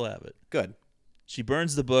 Yeah, I still have it. Good. She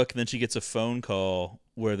burns the book, and then she gets a phone call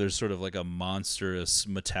where there's sort of like a monstrous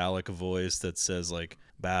metallic voice that says like,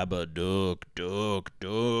 Babadook,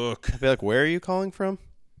 Dook. I'd be like, where are you calling from?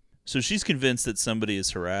 So she's convinced that somebody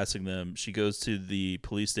is harassing them. She goes to the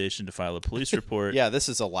police station to file a police report. Yeah, this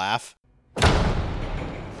is a laugh.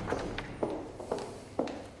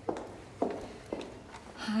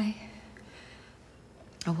 Hi.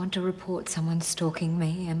 I want to report someone stalking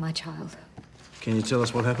me and my child. Can you tell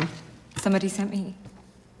us what happened? Somebody sent me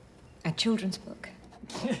a children's book.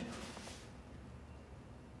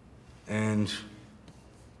 And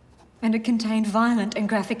it contained violent and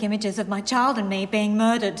graphic images of my child and me being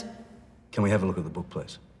murdered. Can we have a look at the book,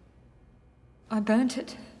 please? I burnt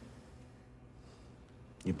it.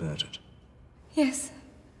 You burnt it? Yes.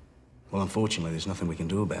 Well, unfortunately, there's nothing we can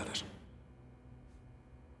do about it.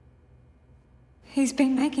 He's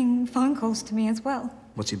been making phone calls to me as well.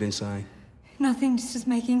 What's he been saying? Nothing, just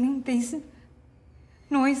making these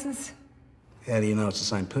noises. How do you know it's the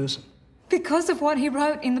same person? Because of what he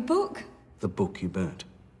wrote in the book. The book you burnt.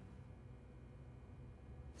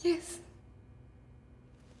 Yes.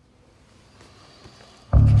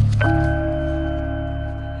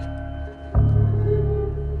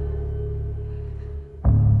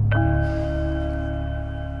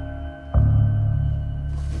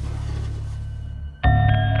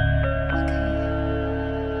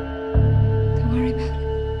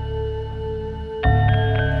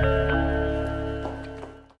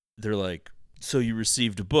 They're like, so you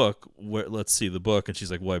received a book, let's see the book. And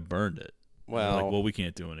she's like, well, I burned it. Well, like, well, we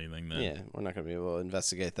can't do anything then. Yeah, we're not going to be able to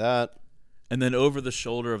investigate that. And then over the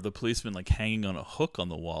shoulder of the policeman, like hanging on a hook on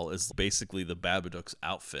the wall, is basically the Babadook's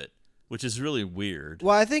outfit, which is really weird.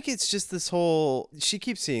 Well, I think it's just this whole, she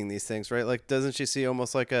keeps seeing these things, right? Like, doesn't she see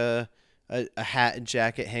almost like a hat and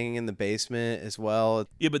jacket hanging in the basement as well?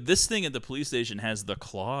 Yeah, but this thing at the police station has the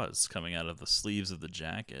claws coming out of the sleeves of the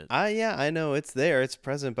jacket. Yeah, I know it's there, it's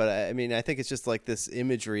present, but I mean, I think it's just like this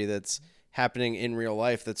imagery that's happening in real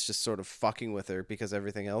life that's just sort of fucking with her because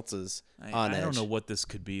everything else is on edge. I don't know what this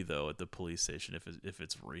could be though at the police station if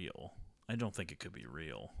it's real. I don't think it could be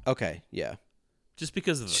real. Okay, yeah. Just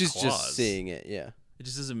because of the She's claws. just seeing it, yeah. It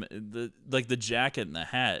just doesn't the jacket and the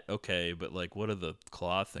hat, okay, but like what are the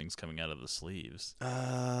claw things coming out of the sleeves?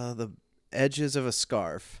 The edges of a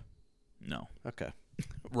scarf. No. Okay.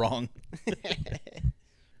 Wrong.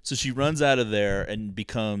 So she runs out of there and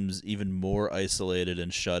becomes even more isolated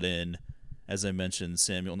and shut in. As I mentioned,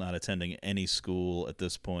 Samuel not attending any school at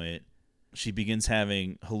this point. She begins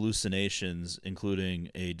having hallucinations, including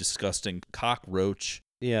a disgusting cockroach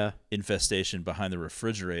infestation behind the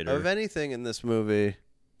refrigerator. Of anything in this movie,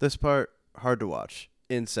 this part, hard to watch.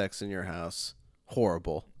 Insects in your house,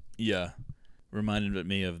 horrible. Yeah. Reminded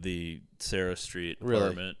me of the Sarah Street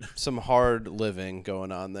apartment. Really? Some hard living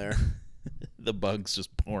going on there. The bugs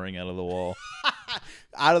just pouring out of the wall.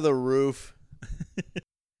 Out of the roof.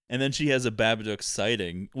 And then she has a Babadook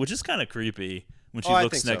sighting, which is kind of creepy. When she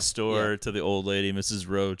looks next door to the old lady, Mrs.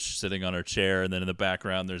 Roach, sitting on her chair, and then in the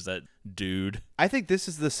background there's that dude. I think this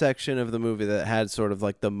is the section of the movie that had sort of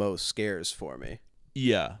like the most scares for me.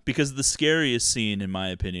 Yeah, because the scariest scene, in my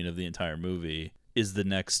opinion, of the entire movie is the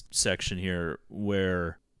next section here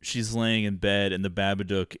where she's laying in bed and the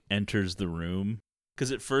Babadook enters the room.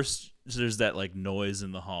 Because at first there's that like noise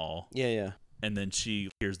in the hall. Yeah. And then she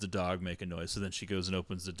hears the dog make a noise. So then she goes and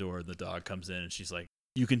opens the door and the dog comes in and she's like,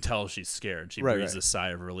 you can tell she's scared. She breathes a sigh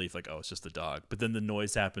of relief like, oh, it's just the dog. But then the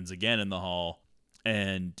noise happens again in the hall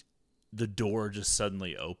and the door just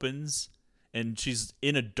suddenly opens and she's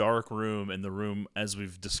in a dark room and the room, as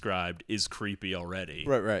we've described, is creepy already.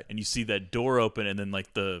 Right. And you see that door open and then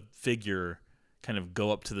like the figure kind of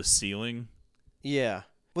go up to the ceiling. Yeah.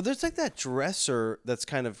 Well, there's like that dresser that's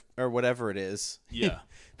kind of, or whatever it is. Yeah.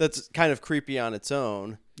 That's kind of creepy on its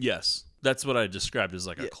own. Yes. That's what I described as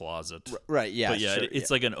like a closet. Right, yeah. But yeah, sure,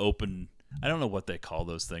 it's like an open, I don't know what they call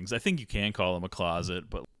those things. I think you can call them a closet,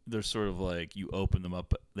 but they're sort of like you open them up,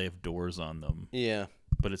 but they have doors on them. Yeah.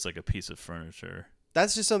 But it's like a piece of furniture.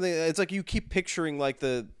 That's just something, it's like you keep picturing like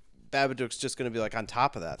the Babadook's just going to be like on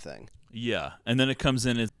top of that thing. Yeah. And then it comes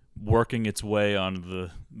in, it's working its way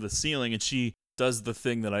on the ceiling, and she does the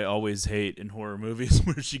thing that I always hate in horror movies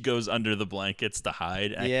where she goes under the blankets to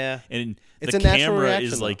hide. Yeah. And it's the a natural camera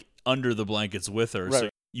reaction, is like under the blankets with her, so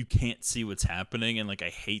you can't see what's happening, and like I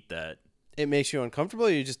hate that. It makes you uncomfortable,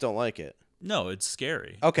 or you just don't like it? No, it's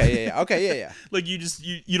scary. Okay, yeah. Okay, yeah. Like you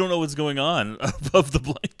don't know what's going on above the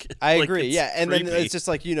blanket. I like, agree. Yeah, and creepy. then it's just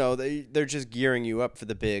like, you know, they're just gearing you up for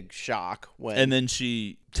the big shock when. And then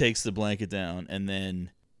she takes the blanket down, and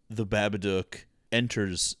then the Babadook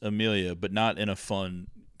enters Amelia, but not in a fun,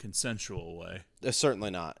 consensual way.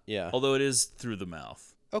 Certainly not. Yeah. Although it is through the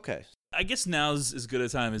mouth. Okay. I guess now's as good a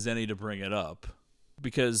time as any to bring it up,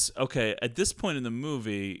 because at this point in the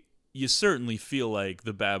movie, you certainly feel like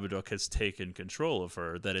the Babadook has taken control of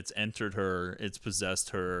her, that it's entered her, it's possessed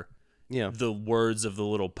her. Yeah. The words of the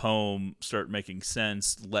little poem start making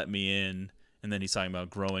sense, let me in, and then he's talking about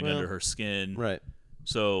growing under her skin. Right.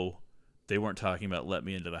 So they weren't talking about let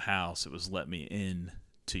me into the house, it was let me in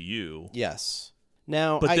to you. Yes.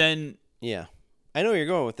 Now, but then... Yeah. I know where you're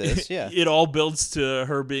going with this, yeah. It all builds to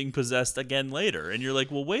her being possessed again later. And you're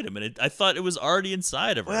like, well, wait a minute. I thought it was already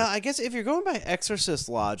inside of her. Well, I guess if you're going by exorcist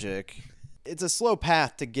logic, it's a slow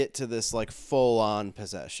path to get to this, like, full-on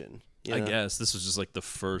possession. I guess. This was just, like, the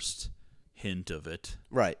first hint of it.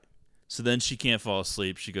 Right. So then she can't fall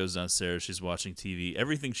asleep. She goes downstairs. She's watching TV.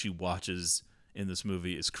 Everything she watches in this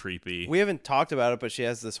movie is creepy. We haven't talked about it, but she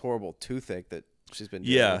has this horrible toothache that she's been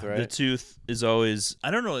dealing with, right? The tooth is always,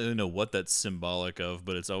 I don't really know what that's symbolic of,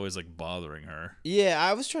 but it's always like bothering her. Yeah,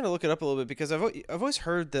 I was trying to look it up a little bit because I've always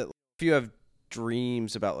heard that if you have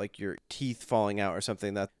dreams about like your teeth falling out or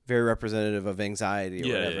something, that's very representative of anxiety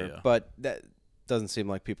or whatever. Yeah. But that doesn't seem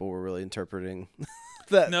like people were really interpreting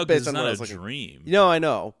that. No, based because it's on what I not was a looking. dream. No, I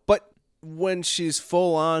know. But when she's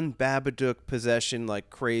full on Babadook possession, like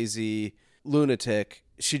crazy lunatic,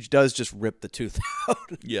 she does just rip the tooth out.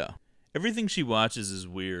 Yeah. Everything she watches is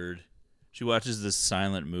weird. She watches this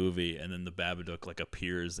silent movie, and then the Babadook like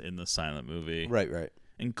appears in the silent movie. Right.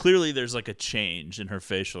 And clearly there's like a change in her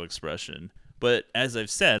facial expression. But as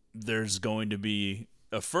I've said, there's going to be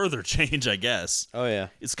a further change, I guess. Oh, yeah.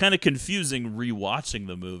 It's kind of confusing rewatching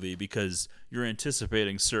the movie because you're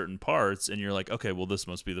anticipating certain parts, and you're like, okay, well, this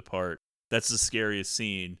must be the part. That's the scariest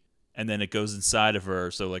scene. And then it goes inside of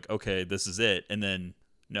her, so like, okay, this is it. And then,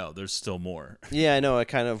 no, there's still more. Yeah, I know. It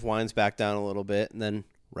kind of winds back down a little bit and then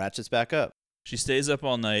ratchets back up. She stays up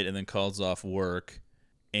all night and then calls off work.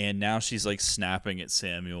 And now she's like snapping at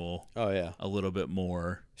Samuel. Oh, yeah. A little bit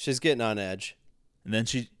more. She's getting on edge. And then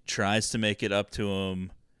she tries to make it up to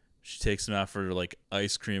him. She takes him out for like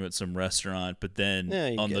ice cream at some restaurant. But then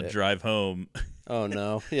on the drive home. Oh,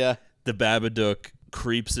 no. Yeah. The Babadook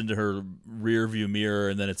creeps into her rear view mirror.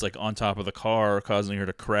 And then it's like on top of the car, causing her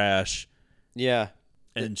to crash. Yeah.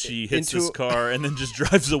 And she hits this car and then just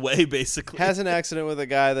drives away, basically. Has an accident with a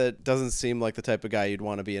guy that doesn't seem like the type of guy you'd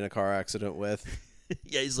want to be in a car accident with.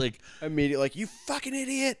 Yeah, he's like... Immediately like, you fucking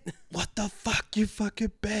idiot! What the fuck, you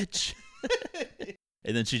fucking bitch!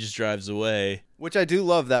 And then she just drives away. Which I do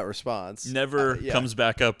love that response. Never comes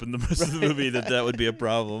back up in the rest of the movie that would be a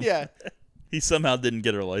problem. Yeah. He somehow didn't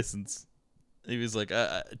get her license. He was like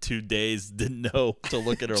 2 days, didn't know to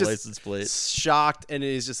look at her license plate. Shocked, and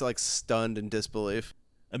he's just like stunned in disbelief.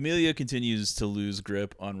 Amelia continues to lose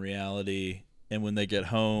grip on reality, and when they get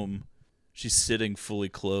home, she's sitting fully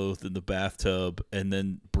clothed in the bathtub and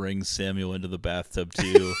then brings Samuel into the bathtub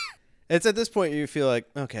too. It's at this point you feel like,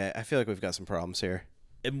 okay, I feel like we've got some problems here.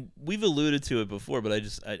 And we've alluded to it before, but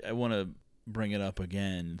I want to bring it up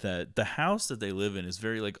again that the house that they live in is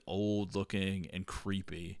very like old looking and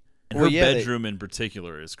creepy. And her bedroom in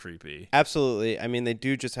particular is creepy. Absolutely. I mean, they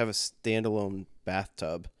do just have a standalone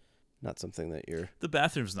bathtub. Not something that you're... The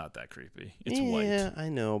bathroom's not that creepy. It's white. Yeah, I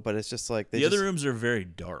know, but it's just like... The other rooms are very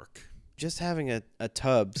dark. Just having a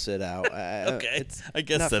tub sit out. Okay, I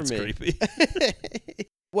guess that's creepy.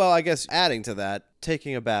 Well, I guess adding to that,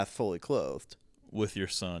 taking a bath fully clothed. With your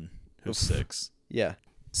son, who's 6. Yeah.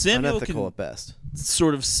 Samuel unethical at best.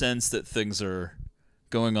 Sort of sense that things are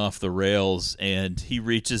going off the rails, and he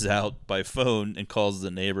reaches out by phone and calls the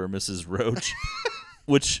neighbor, Mrs. Roach.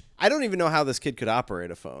 Which I don't even know how this kid could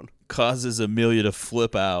operate a phone. Causes Amelia to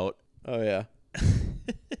flip out. Oh, yeah.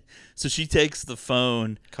 So she takes the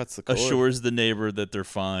phone, cuts the cord, assures the neighbor that they're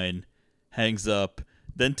fine, hangs up,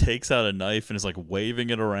 then takes out a knife and is like waving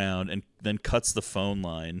it around and then cuts the phone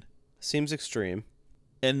line. Seems extreme.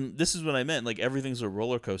 And this is what I meant. Like, everything's a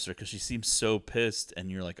roller coaster because she seems so pissed, and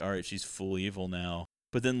you're like, all right, she's full evil now.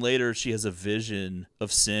 But then later she has a vision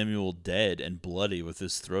of Samuel dead and bloody with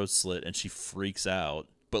his throat slit, and she freaks out.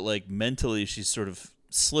 But like mentally she's sort of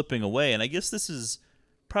slipping away. And I guess this is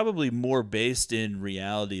probably more based in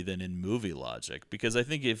reality than in movie logic, because I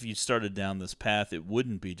think if you started down this path, it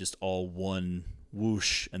wouldn't be just all one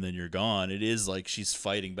whoosh and then you're gone. It is like she's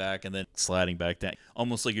fighting back and then sliding back down.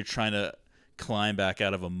 Almost like you're trying to climb back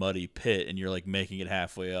out of a muddy pit and you're like making it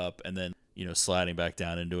halfway up and then, you know, sliding back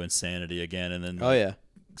down into insanity again. And then oh yeah,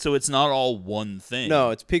 so it's not all one thing.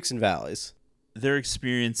 No, it's peaks and valleys. They're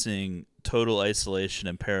experiencing total isolation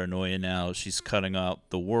and paranoia now. She's cutting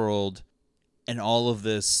out the world, and all of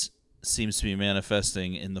this seems to be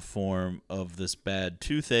manifesting in the form of this bad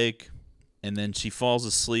toothache. And then she falls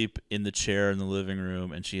asleep in the chair in the living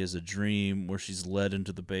room, and she has a dream where she's led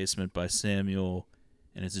into the basement by Samuel,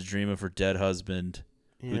 and it's a dream of her dead husband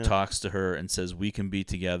who talks to her and says, "We can be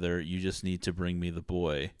together. You just need to bring me the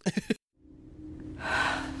boy."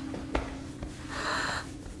 I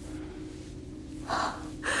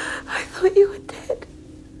thought you were dead.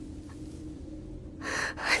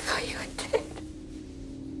 I thought you were dead.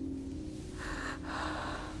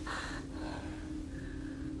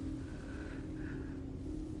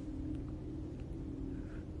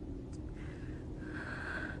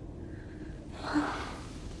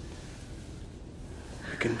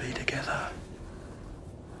 We can be together.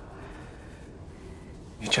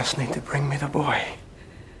 You just need to bring me the boy.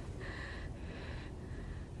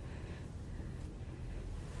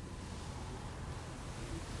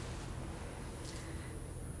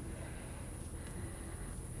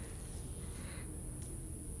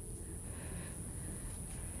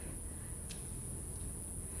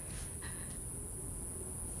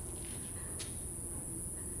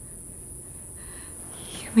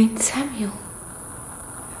 You mean Samuel?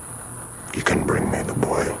 You can bring me the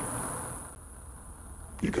boy.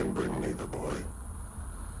 You can bring me the boy.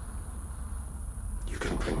 You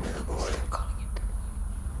can bring me the boy. Stop calling him the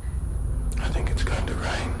boy. I think it's going to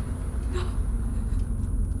rain. No.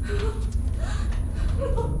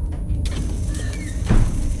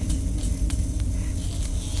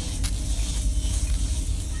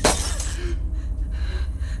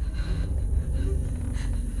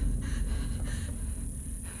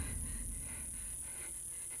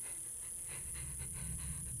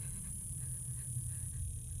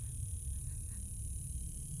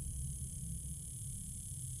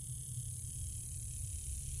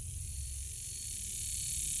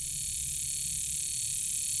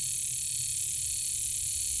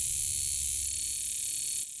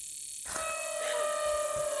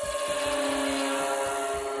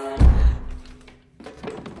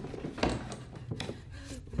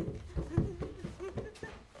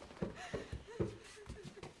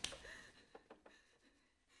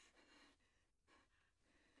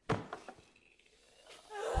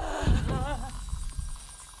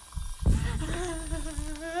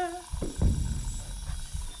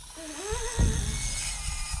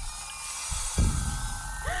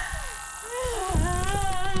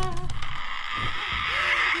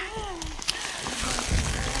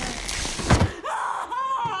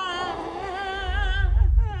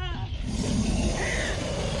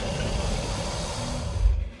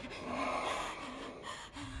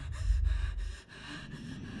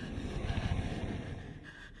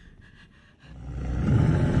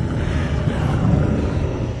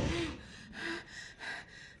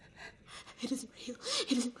 It isn't real.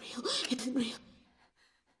 It isn't real. It isn't real.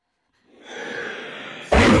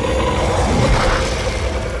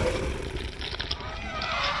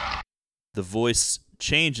 The voice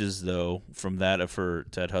changes, though, from that of her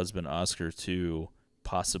dead husband, Oscar, to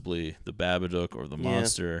possibly the Babadook or the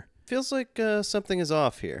monster. Feels like something is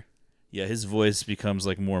off here. Yeah, his voice becomes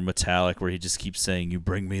like more metallic, where he just keeps saying, "You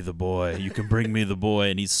bring me the boy. You can bring me the boy,"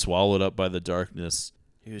 and he's swallowed up by the darkness.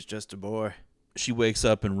 He was just a boy. She wakes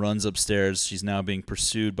up and runs upstairs. She's now being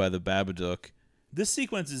pursued by the Babadook. This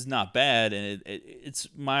sequence is not bad, and it's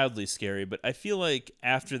mildly scary, but I feel like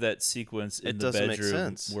after that sequence in the bedroom, make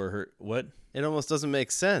sense. where her what? It almost doesn't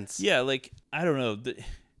make sense. Yeah, like I don't know.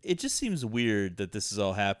 It just seems weird that this is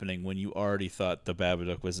all happening when you already thought the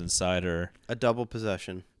Babadook was inside her. A double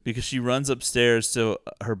possession. Because she runs upstairs to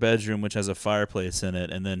her bedroom, which has a fireplace in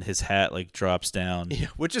it, and then his hat like drops down. Yeah,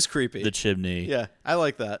 which is creepy. The chimney. Yeah, I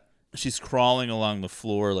like that. She's crawling along the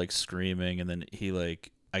floor, like screaming, and then he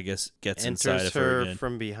like I guess gets inside of her again.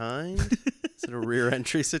 From behind. Is it a rear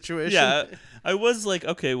entry situation? Yeah, I was like,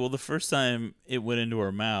 okay, well, the first time it went into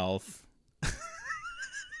her mouth.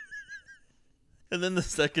 And then the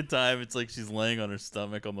second time, it's like she's laying on her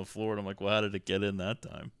stomach on the floor, and I'm like, well, how did it get in that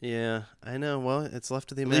time? Yeah, I know. Well, it's left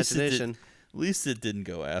to the imagination. At least it didn't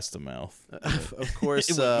go ass to mouth. Of course,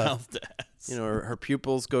 it went mouth to ass. You know, her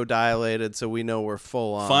pupils go dilated, so we know we're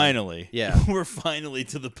full on. Finally. Yeah. We're finally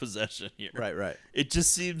to the possession here. Right. It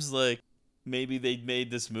just seems like maybe they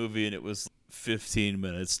made this movie and it was 15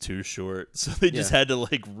 minutes too short, so they just had to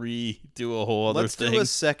like redo a whole other thing. Let's do a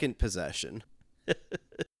second possession.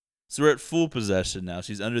 So we're at full possession now.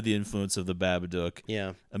 She's under the influence of the Babadook.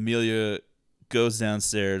 Yeah. Amelia goes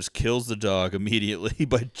downstairs, kills the dog immediately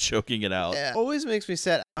by choking it out. It always makes me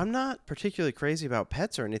sad. I'm not particularly crazy about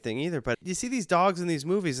pets or anything either, but you see these dogs in these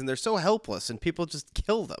movies and they're so helpless and people just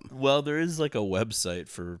kill them. Well, there is like a website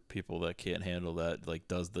for people that can't handle that, like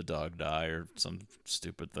Does the Dog Die or some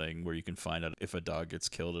stupid thing where you can find out if a dog gets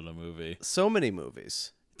killed in a movie. So many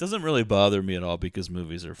movies. It doesn't really bother me at all because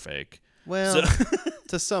movies are fake. Well,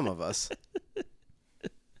 to some of us.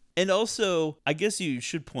 And also, I guess you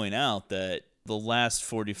should point out that the last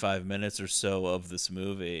 45 minutes or so of this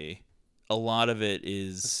movie, a lot of it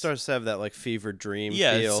is... It starts to have that like fever dream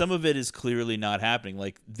feel. Yeah, some of it is clearly not happening.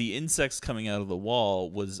 Like the insects coming out of the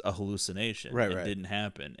wall was a hallucination. Right. It didn't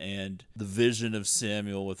happen. And the vision of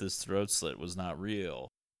Samuel with his throat slit was not real.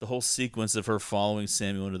 The whole sequence of her following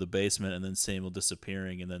Samuel into the basement and then Samuel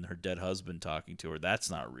disappearing and then her dead husband talking to her, that's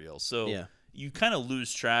not real. So you kind of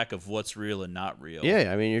lose track of what's real and not real.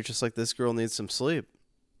 Yeah, I mean, you're just like, this girl needs some sleep.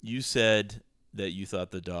 You said that you thought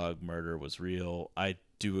the dog murder was real. I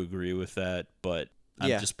do agree with that, but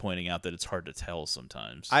I'm just pointing out that it's hard to tell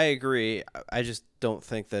sometimes. I agree. I just don't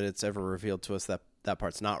think that it's ever revealed to us that that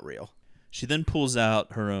part's not real. She then pulls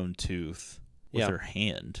out her own tooth with her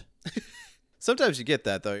hand. Sometimes you get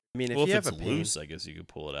that, though. I mean, if you have it's a pain, loose, I guess you could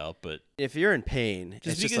pull it out. But if you're in pain, just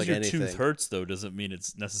it's because just like your anything. tooth hurts, though, doesn't mean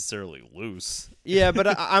it's necessarily loose. Yeah,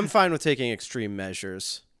 but I'm fine with taking extreme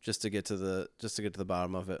measures just to get to the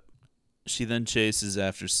bottom of it. She then chases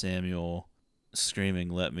after Samuel, screaming,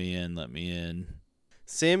 "Let me in, let me in."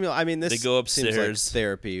 Samuel, I mean, this they go upstairs. Seems like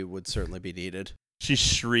therapy would certainly be needed. She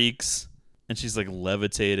shrieks, and she's like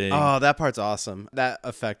levitating. Oh, that part's awesome. That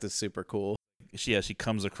effect is super cool. She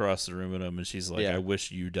comes across the room at him, and she's like, I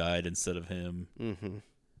wish you died instead of him. Mm-hmm.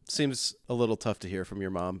 Seems a little tough to hear from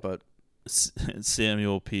your mom, but...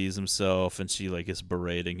 Samuel pees himself, and she like is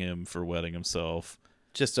berating him for wetting himself.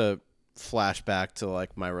 Just a flashback to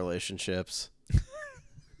like my relationships.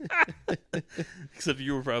 Except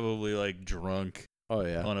you were probably like drunk. Oh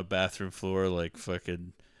yeah, on a bathroom floor like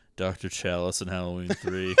fucking Dr. Chalice in Halloween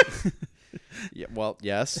 3. Yeah, well,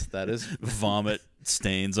 yes, that is vomit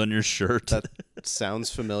stains on your shirt. That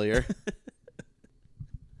sounds familiar.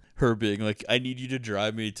 Her being like, I need you to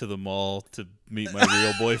drive me to the mall to meet my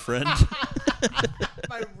real boyfriend.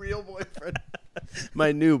 My real boyfriend.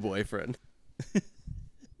 My new boyfriend.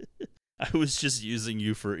 I was just using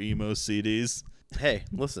you for emo CDs. Hey,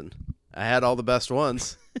 listen, I had all the best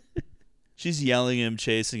ones. She's yelling at him,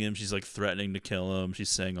 chasing him. She's like threatening to kill him. She's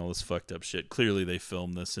saying all this fucked up shit. Clearly they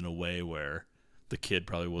filmed this in a way where the kid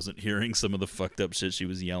probably wasn't hearing some of the fucked up shit she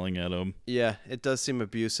was yelling at him. Yeah, it does seem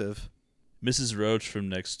abusive. Mrs. Roach from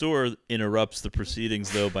next door interrupts the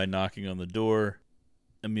proceedings, though, by knocking on the door.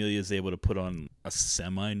 Amelia is able to put on a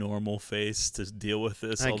semi-normal face to deal with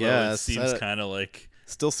this, although it seems kind of like...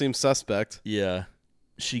 Still seems suspect. Yeah.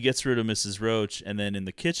 She gets rid of Mrs. Roach, and then in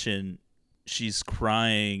the kitchen, she's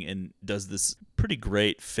crying and does this pretty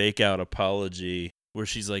great fake-out apology where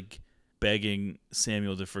she's, like, begging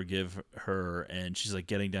Samuel to forgive her, and she's, like,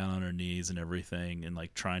 getting down on her knees and everything and,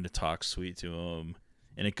 like, trying to talk sweet to him.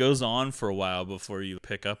 And it goes on for a while before you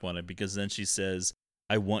pick up on it, because then she says,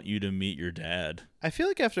 I want you to meet your dad. I feel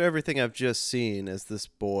like after everything I've just seen as this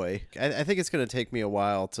boy, I think it's going to take me a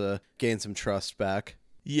while to gain some trust back.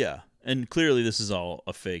 Yeah, and clearly this is all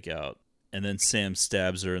a fake out. And then Sam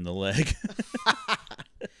stabs her in the leg.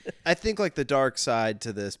 I think like the dark side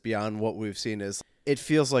to this, beyond what we've seen, is it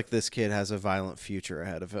feels like this kid has a violent future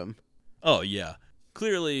ahead of him. Oh, yeah.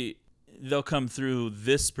 Clearly... they'll come through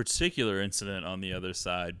this particular incident on the other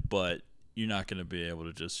side, but you're not going to be able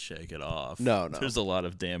to just shake it off. No. There's a lot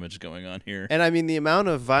of damage going on here. And I mean, the amount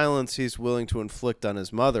of violence he's willing to inflict on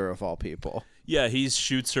his mother, of all people. Yeah, he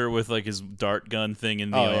shoots her with like his dart gun thing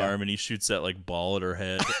in the arm, and he shoots that like ball at her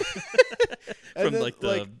head from then, like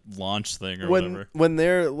the launch thing or whatever. When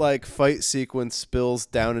their like fight sequence spills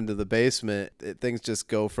down into the basement, things just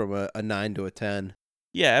go from a 9 to a 10.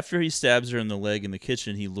 Yeah, after he stabs her in the leg in the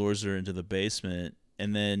kitchen, he lures her into the basement,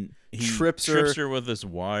 and then he trips her with this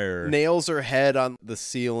wire. Nails her head on the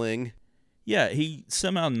ceiling. Yeah, he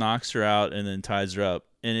somehow knocks her out and then ties her up.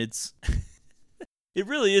 And it's... it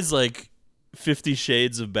really is like 50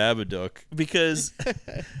 Shades of Babadook, because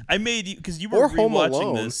I made you... because you were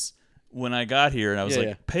rewatching this when I got here, and I was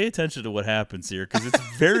pay attention to what happens here, because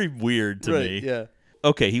it's very weird to me. Yeah.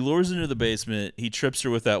 Okay, he lures her into the basement. He trips her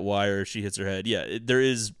with that wire. She hits her head. Yeah, there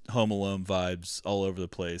is Home Alone vibes all over the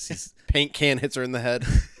place. Paint can hits her in the head.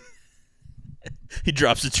 He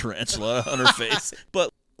drops a tarantula on her face.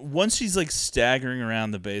 But once she's like staggering around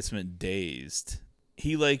the basement dazed,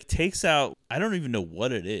 he like takes out, I don't even know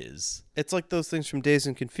what it is. It's like those things from Dazed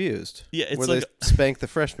and Confused. Yeah, it's where like they spank the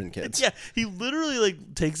freshman kids. Yeah, he literally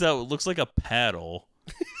like takes out what looks like a paddle.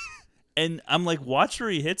 And I'm like, watch where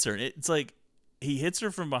he hits her. And it's like, he hits her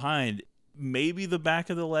from behind, maybe the back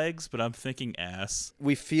of the legs, but I'm thinking ass.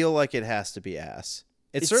 We feel like it has to be ass.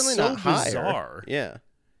 It's certainly so not higher. Bizarre. Yeah.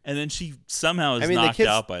 And then she somehow is knocked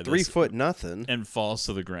out by this. 3 foot nothing. And falls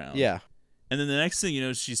to the ground. Yeah. And then the next thing you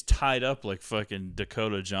know, she's tied up like fucking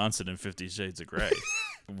Dakota Johnson in 50 Shades of Grey.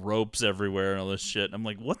 Ropes everywhere and all this shit. I'm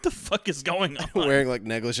like, what the fuck is going on? Wearing like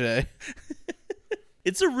negligee.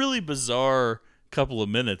 It's a really bizarre couple of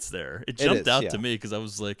minutes there. It jumped out to me because I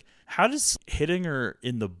was like, how does hitting her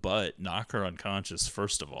in the butt knock her unconscious,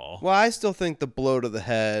 first of all? Well, I still think the blow to the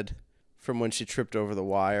head from when she tripped over the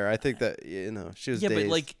wire, I think that, she was dazed. Yeah, but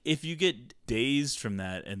like if you get dazed from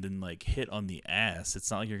that and then like hit on the ass,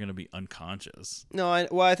 it's not like you're going to be unconscious. No,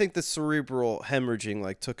 I think the cerebral hemorrhaging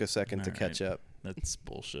like took a second to catch up. That's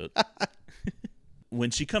bullshit.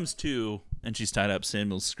 When she comes to and she's tied up,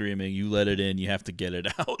 Samuel's screaming, you let it in, you have to get it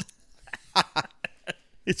out.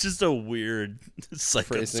 It's just a weird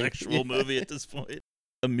psychosexual movie at this point.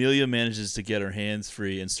 Amelia manages to get her hands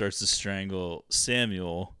free and starts to strangle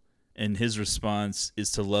Samuel, and his response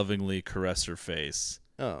is to lovingly caress her face.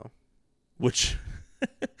 Oh. Which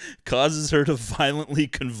causes her to violently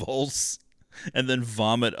convulse and then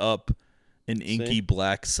vomit up an inky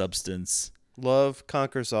black substance. Love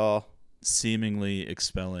conquers all. Seemingly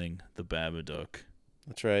expelling the Babadook.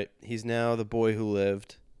 That's right. He's now the boy who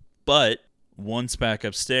lived. But once back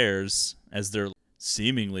upstairs, as they're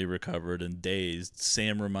seemingly recovered and dazed,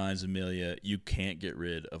 Sam reminds Amelia, "You can't get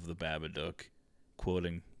rid of the Babadook,"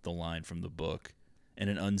 quoting the line from the book. And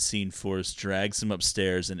an unseen force drags him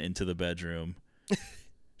upstairs and into the bedroom.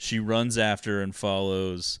 She runs after and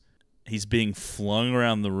follows. He's being flung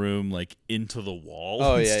around the room, like into the wall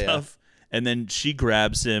and stuff. Yeah. And then she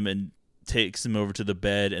grabs him and takes him over to the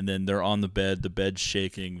bed, and then they're on the bed's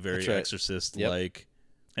shaking, very Exorcist-like. Yep.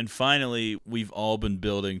 And finally, we've all been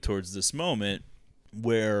building towards this moment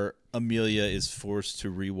where Amelia is forced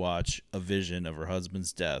to rewatch a vision of her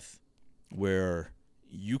husband's death, where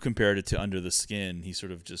you compared it to Under the Skin. He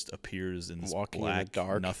sort of just appears in this walking black in the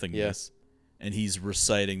dark nothingness. Yeah. And he's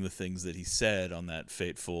reciting the things that he said on that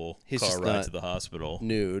fateful car ride to the hospital.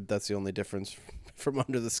 Nude. That's the only difference from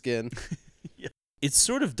Under the Skin. Yeah. It's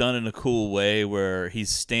sort of done in a cool way where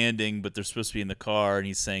he's standing, but they're supposed to be in the car, and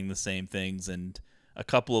he's saying the same things. And a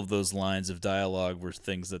couple of those lines of dialogue were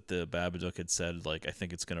things that the Babadook had said, like, "I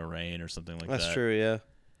think it's going to rain," or something like that. That's true, yeah.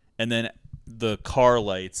 And then the car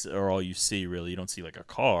lights are all you see, really. You don't see, like, a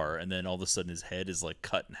car. And then all of a sudden his head is, like,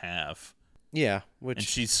 cut in half. Yeah. And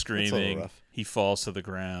she's screaming. He falls to the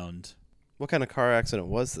ground. What kind of car accident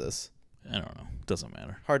was this? I don't know. Doesn't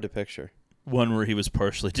matter. Hard to picture. One where he was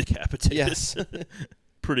partially decapitated. Yes.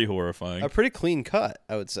 Pretty horrifying. A pretty clean cut,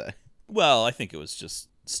 I would say. Well, I think it was just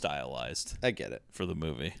stylized. I get it. For the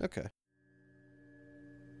movie. Okay.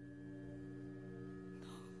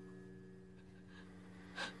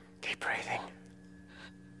 Keep breathing.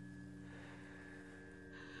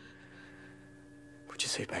 Put your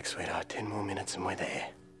seat back, sweetheart. 10 more minutes and we're there.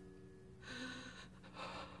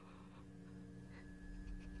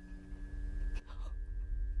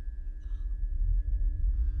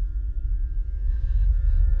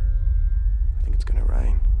 I think it's gonna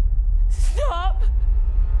rain. Stop!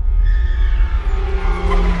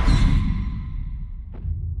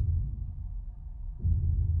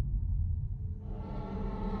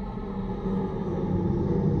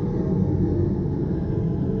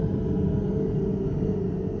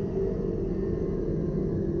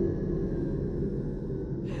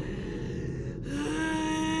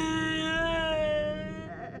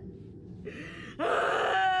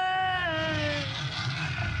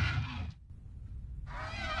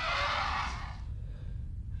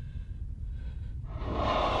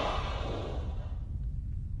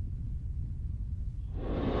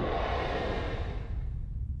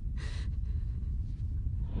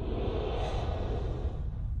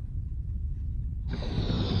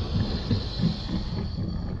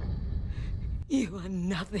 You are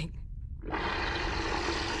nothing.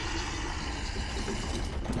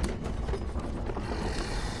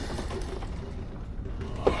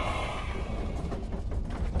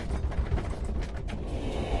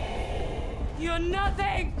 You're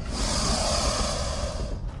nothing!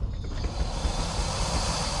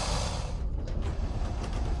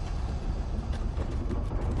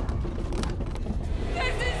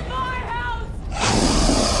 This is my house!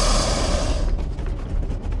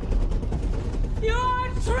 You're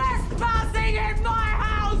trespassing in my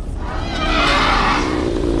house!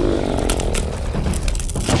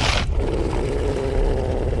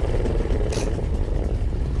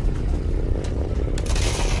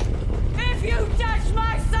 If you touch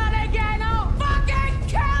my son again, I'll fucking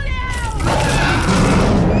kill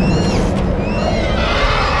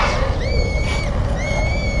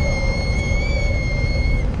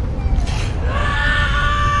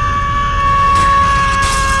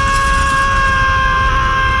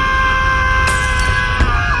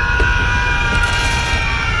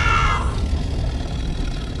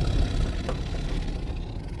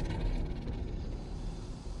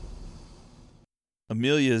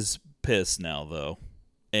Amelia's pissed now, though,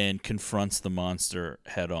 and confronts the monster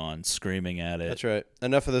head on, screaming at it. That's right.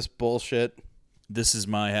 Enough of this bullshit. This is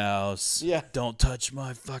my house. Yeah. Don't touch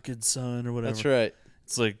my fucking son, or whatever. That's right.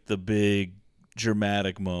 It's like the big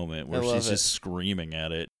dramatic moment where she's just screaming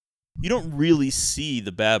at it. You don't really see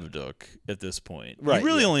the Babadook at this point. Right, you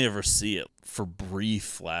really only ever see it for brief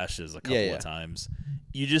flashes a couple of times.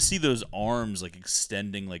 You just see those arms like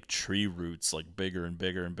extending like tree roots, like bigger and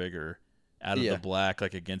bigger and bigger out of the black,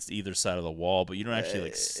 like against either side of the wall, but you don't actually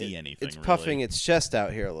like see anything. It's puffing its chest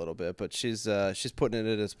out here a little bit, but she's putting it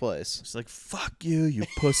in its place. She's like, "Fuck you, you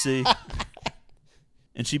pussy."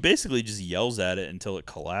 And she basically just yells at it until it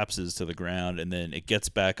collapses to the ground, and then it gets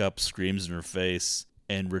back up, screams in her face,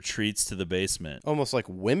 and retreats to the basement. Almost like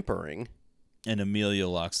whimpering. And Amelia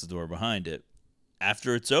locks the door behind it.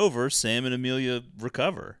 After it's over, Sam and Amelia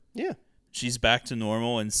recover. Yeah. She's back to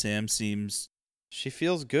normal, and Sam seems She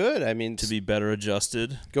feels good. I mean, to be better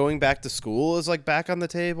adjusted. Going back to school is like back on the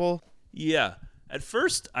table. Yeah. At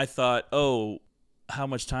first, I thought, oh, how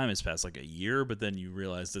much time has passed? Like a year? But then you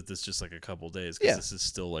realize that this is just like a couple days because this is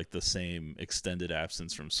still like the same extended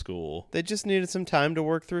absence from school. They just needed some time to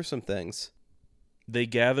work through some things. They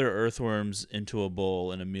gather earthworms into a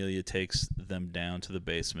bowl, and Amelia takes them down to the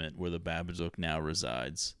basement where the Babadook now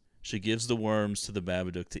resides. She gives the worms to the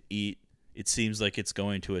Babadook to eat. It seems like it's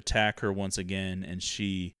going to attack her once again, and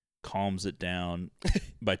she calms it down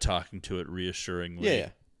by talking to it reassuringly. Yeah.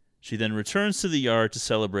 She then returns to the yard to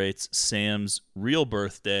celebrate Sam's real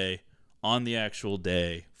birthday on the actual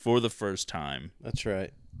day for the first time. That's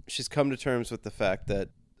right. She's come to terms with the fact that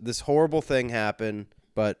this horrible thing happened,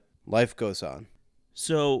 but life goes on.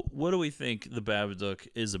 So what do we think the Babadook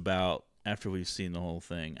is about after we've seen the whole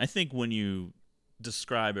thing? I think when you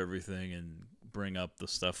describe everything and bring up the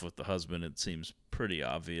stuff with the husband, it seems pretty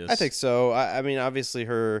obvious. I think so. I mean, obviously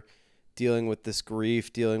her dealing with this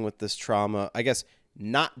grief, dealing with this trauma, I guess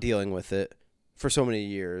not dealing with it for so many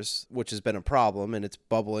years, which has been a problem, and it's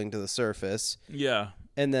bubbling to the surface. Yeah.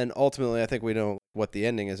 And then ultimately, I think we know what the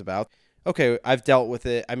ending is about. Okay, I've dealt with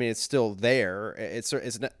it. I mean, it's still there.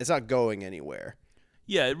 It's not going anywhere.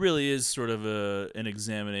 Yeah, it really is sort of an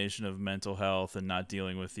examination of mental health and not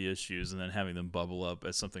dealing with the issues and then having them bubble up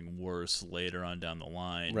as something worse later on down the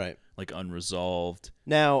line. Right. Like unresolved.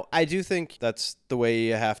 Now, I do think that's the way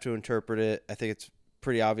you have to interpret it. I think it's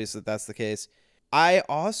pretty obvious that that's the case. I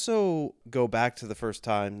also go back to the first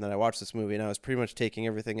time that I watched this movie, and I was pretty much taking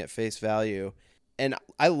everything at face value, and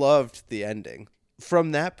I loved the ending.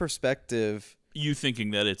 From that perspective... You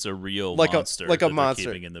thinking that it's a real like monster, like a that monster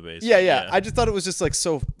keeping in the basement. Yeah. I just thought it was just like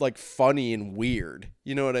so like funny and weird.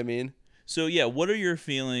 You know what I mean? So yeah, what are your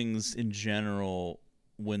feelings in general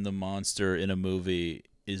when the monster in a movie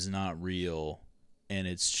is not real and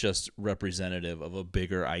it's just representative of a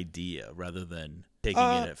bigger idea rather than taking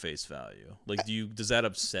it at face value? Like, does that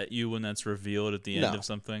upset you when that's revealed at the end of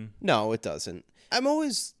something? No, it doesn't. I'm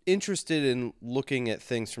always interested in looking at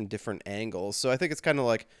things from different angles, so I think it's kind of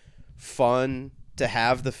like fun to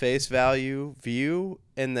have the face value view,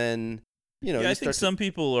 and then I think some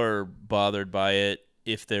people are bothered by it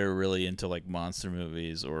if they're really into like monster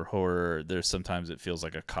movies or horror. There's sometimes it feels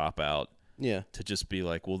like a cop out to just be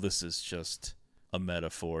like, well, this is just a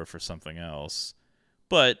metaphor for something else.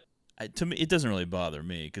 But to me, it doesn't really bother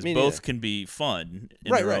me because both can be fun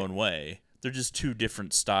in their own way. They're just two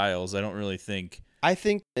different styles. I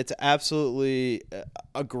think it's absolutely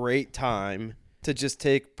a great time to just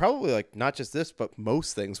take probably like not just this, but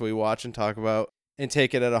most things we watch and talk about and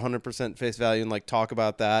take it at 100% face value and like talk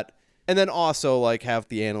about that. And then also like have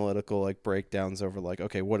the analytical like breakdowns over like,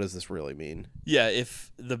 okay, what does this really mean? Yeah,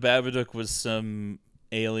 if the Babadook was some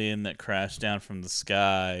alien that crashed down from the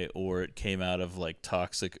sky, or it came out of like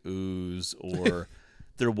toxic ooze, or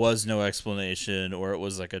there was no explanation, or it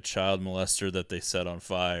was like a child molester that they set on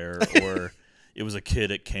fire, or it was a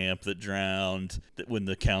kid at camp that drowned when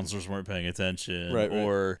the counselors weren't paying attention,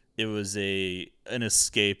 or it was an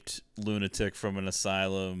escaped lunatic from an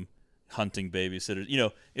asylum hunting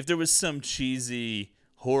babysitters. If there was some cheesy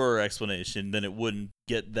horror explanation, then it wouldn't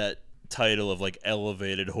get that title of like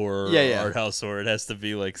elevated horror or art house horror. It has to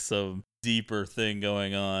be like some deeper thing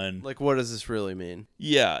going on. Like, what does this really mean?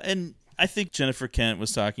 Yeah, and I think Jennifer Kent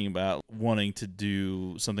was talking about wanting to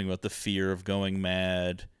do something about the fear of going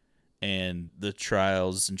mad and the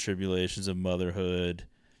trials and tribulations of motherhood.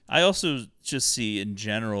 I also just see in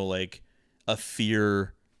general like a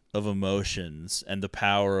fear of emotions and the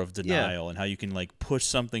power of denial and how you can like push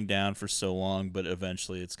something down for so long, but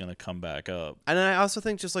eventually it's going to come back up. And I also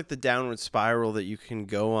think just like the downward spiral that you can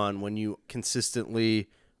go on when you consistently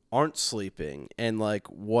aren't sleeping, and like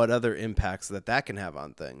what other impacts that can have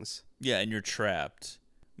on things. Yeah, and you're trapped.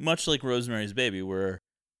 Much like Rosemary's Baby, where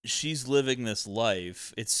she's living this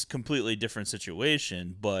life. It's a completely different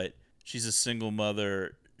situation, but she's a single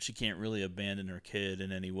mother. She can't really abandon her kid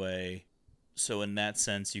in any way. So in that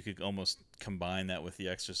sense, you could almost combine that with The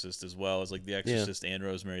Exorcist as well, as like The Exorcist and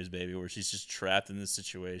Rosemary's Baby, where she's just trapped in this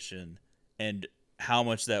situation and how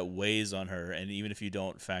much that weighs on her. And even if you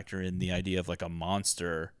don't factor in the idea of like a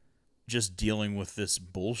monster, just dealing with this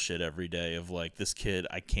bullshit every day of like, this kid,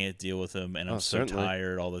 I can't deal with him, and I'm so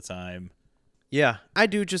tired all the time. Yeah, I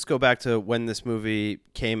do just go back to when this movie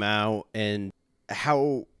came out and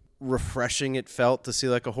how refreshing it felt to see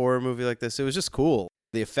like a horror movie like this. It was just cool.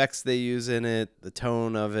 The effects they use in it, the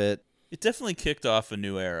tone of it. It definitely kicked off a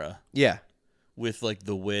new era. Yeah. With like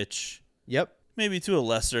The Witch. Yep. Maybe to a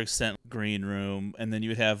lesser extent Green Room, and then you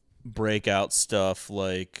would have breakout stuff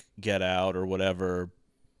like Get Out or whatever.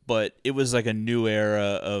 But it was like a new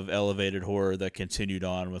era of elevated horror that continued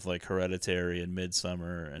on with like Hereditary and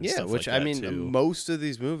Midsommar and stuff which like that I mean, too. most of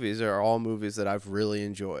these movies are all movies that I've really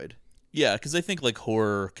enjoyed. Yeah, because I think like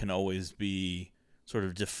horror can always be sort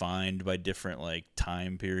of defined by different like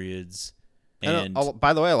time periods. And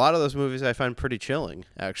by the way, a lot of those movies I find pretty chilling,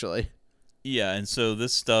 actually. Yeah, and so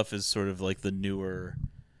this stuff is sort of like the newer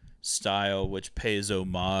style, which pays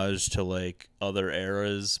homage to like other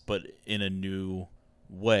eras, but in a new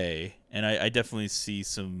way. And I definitely see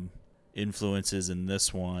some influences in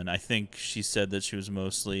this one. I think she said that she was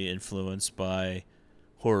mostly influenced by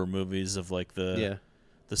horror movies of like the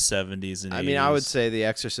 70s and 80s. I mean, I would say The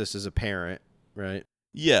Exorcist is apparent, right?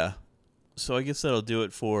 Yeah. So I guess that'll do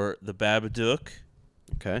it for The Babadook.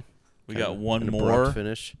 Okay. We got one an more. Abrupt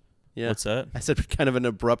finish. Yeah. What's that? I said kind of an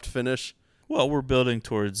abrupt finish. Well, we're building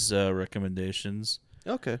towards recommendations.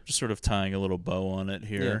 Okay. Just sort of tying a little bow on it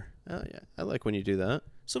here. Yeah. Oh, yeah. I like when you do that.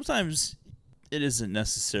 Sometimes it isn't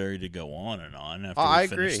necessary to go on and on after I we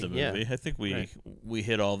finish agree. the movie. Yeah. I think we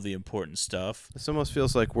hit all the important stuff. This almost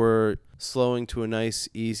feels like we're slowing to a nice,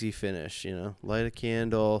 easy finish, you know? Light a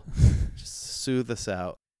candle, just soothe us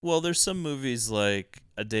out. Well, there's some movies like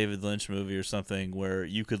a David Lynch movie or something where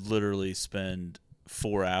you could literally spend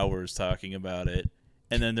 4 hours talking about it.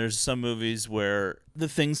 And then there's some movies where the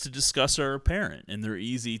things to discuss are apparent and they're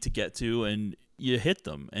easy to get to and you hit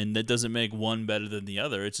them. And that doesn't make one better than the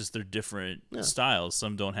other. It's just they're different styles.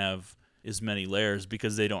 Some don't have as many layers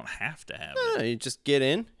because they don't have to have it. No, you just get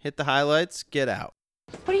in, hit the highlights, get out.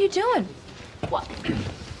 What are you doing? What?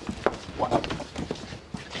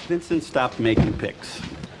 Vincent stopped making pics.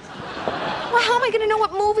 Well, how am I going to know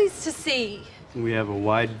what movies to see? We have a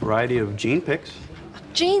wide variety of Gene pics.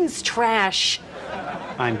 Gene's trash.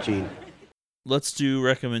 I'm Gene. Let's do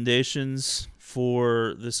recommendations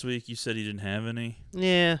for this week. You said you didn't have any?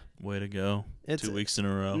 Yeah. Way to go. It's 2 weeks in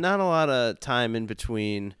a row. Not a lot of time in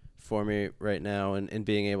between for me right now and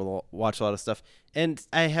being able to watch a lot of stuff. And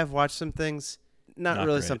I have watched some things, not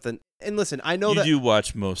really great. something. And listen, I know you that do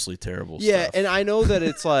watch mostly terrible stuff. Yeah, and I know that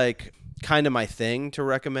it's like kind of my thing to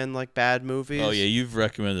recommend like bad movies. Oh yeah, you've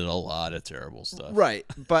recommended a lot of terrible stuff. Right,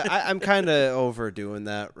 but I'm kind of overdoing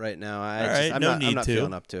that right now. I'm not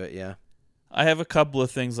feeling up to it. Yeah, I have a couple of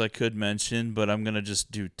things I could mention, but I'm gonna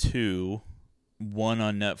just do two. One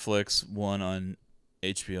on Netflix, one on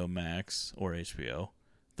HBO Max or HBO.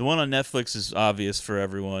 The one on Netflix is obvious for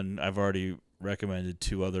everyone. I've already recommended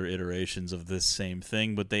 2 other iterations of this same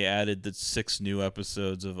thing, but they added the 6 new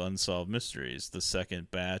episodes of Unsolved Mysteries. The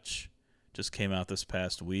second batch just came out this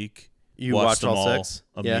past week. You watched watched all them 6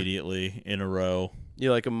 immediately in a row.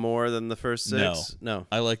 You like them more than the first 6? No.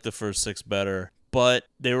 I like the first 6 better, but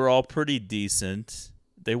they were all pretty decent.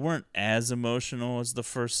 They weren't as emotional as the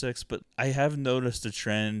first 6, but I have noticed a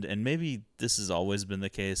trend, and maybe this has always been the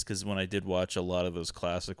case because when I did watch a lot of those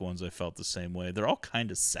classic ones, I felt the same way. They're all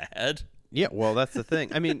kind of sad. Yeah, well, that's the thing.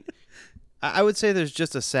 I mean, I would say there's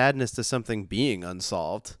just a sadness to something being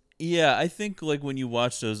unsolved. Yeah, I think like when you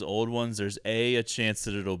watch those old ones, there's a chance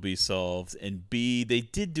that it'll be solved, and B, they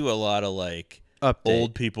did do a lot of like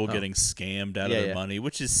old people getting scammed out of their money,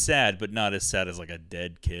 which is sad, but not as sad as like a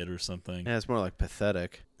dead kid or something. Yeah, it's more like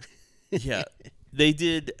pathetic. Yeah, they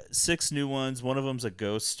did 6 new ones. One of them's a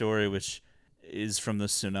ghost story, which is from the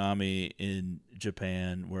tsunami in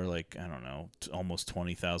Japan where like, I don't know, almost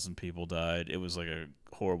 20,000 people died. It was like a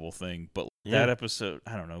horrible thing. But that episode,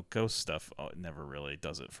 I don't know, ghost stuff, it never really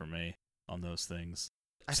does it for me on those things.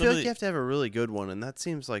 I feel like you have to have a really good one, and that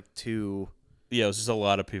seems like too... Yeah, it was just a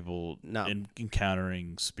lot of people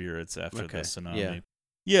encountering spirits after the tsunami.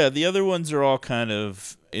 Yeah, the other ones are all kind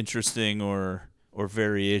of interesting or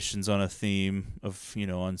variations on a theme of, you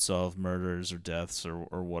know, unsolved murders or deaths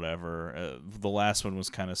or whatever. The last one was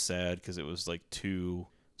kind of sad because it was like 2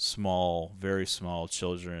 small, very small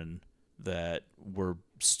children that were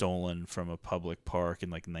stolen from a public park in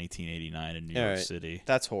like 1989 in New York City.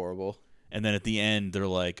 That's horrible. And then at the end, they're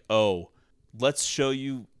like, oh, let's show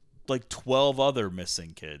you like 12 other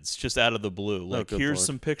missing kids just out of the blue. Like, here's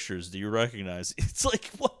some pictures. Do you recognize? It's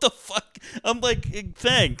like, what the fuck? I'm like,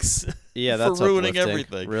 thanks. Yeah, that's for ruining uplifting,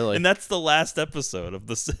 everything. really. And that's the last episode of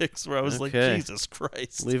the 6 where I was like, Jesus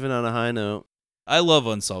Christ. Leaving on a high note. I love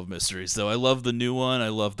Unsolved Mysteries, though. I love the new one. I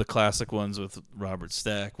love the classic ones with Robert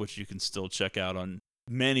Stack, which you can still check out on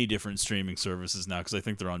many different streaming services now because I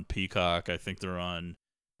think they're on Peacock. I think they're on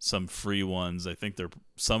some free ones. I think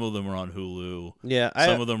some of them are on Hulu. Yeah,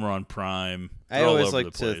 some of them are on Prime. They're I all always over like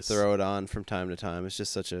the to place. throw it on from time to time. It's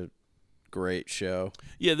just such a great show.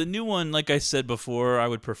 Yeah, the new one, like I said before, I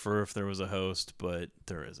would prefer if there was a host, but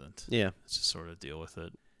there isn't. Yeah. Let's just sort of deal with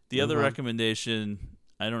it. The other recommendation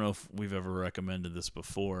I don't know if we've ever recommended this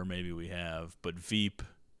before. Maybe we have. But Veep.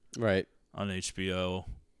 Right. On HBO.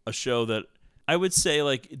 A show that I would say,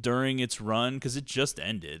 like, during its run, because it just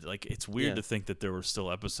ended. Like, it's weird to think that there were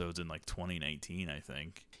still episodes in, like, 2019, I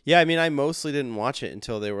think. Yeah, I mean, I mostly didn't watch it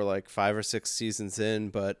until they were, like, 5 or 6 seasons in,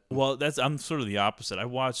 but... Well, I'm sort of the opposite. I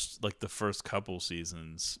watched, like, the first couple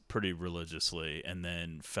seasons pretty religiously and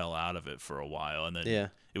then fell out of it for a while, and then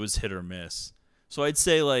it was hit or miss. So I'd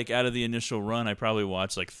say, like, out of the initial run, I probably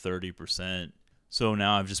watched, like, 30%. So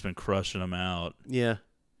now I've just been crushing them out. Yeah.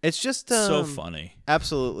 It's just so funny.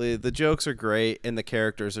 Absolutely. The jokes are great and the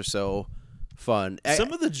characters are so fun.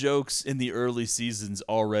 Some of the jokes in the early seasons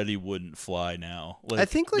already wouldn't fly now. Like, I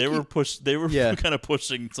think they were kind of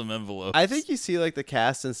pushing some envelopes. I think you see like the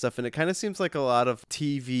cast and stuff and it kind of seems like a lot of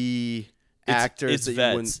TV actors it's that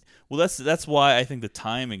vets. you wouldn't... Well, that's why I think the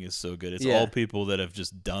timing is so good. It's all people that have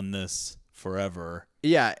just done this forever.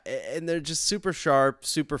 Yeah, and they're just super sharp,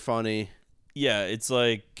 super funny. Yeah, it's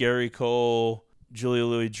like Gary Cole, Julia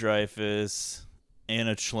Louis-Dreyfus,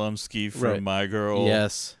 Anna Chlumsky from My Girl.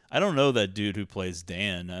 Yes. I don't know that dude who plays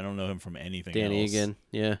Dan. I don't know him from anything else. Dan Egan.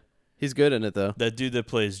 Yeah. He's good in it, though. That dude that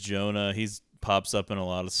plays Jonah, he's pops up in a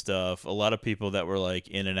lot of stuff. A lot of people that were like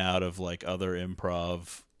in and out of like other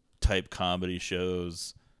improv type comedy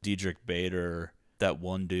shows. Diedrich Bader, that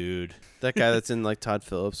one dude. That guy that's in like Todd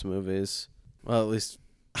Phillips movies. Well, at least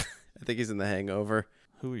I think he's in The Hangover.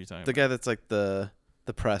 Who are you talking about? The guy that's like the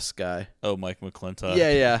press guy. Oh, Mike McClintock.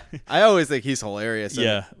 Yeah. I always think he's hilarious.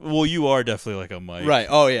 Yeah. Well, you are definitely like a Mike. Right.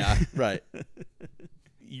 Oh, yeah. Right.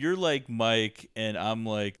 You're like Mike, and I'm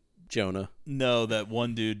like... Jonah. No, that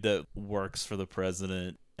one dude that works for the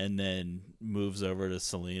president and then moves over to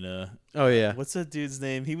Selena. Oh, yeah. What's that dude's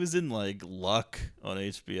name? He was in, like, Luck on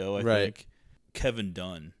HBO, I think. Kevin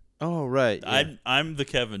Dunn. Oh, right. Yeah. I'm the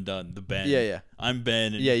Kevin Dunn, the Ben. Yeah. I'm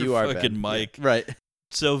Ben, and you are fucking Ben. Mike. Yeah. Right.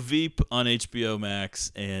 So Veep on HBO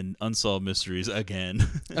Max and Unsolved Mysteries again.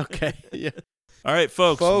 Okay. Yeah. All right,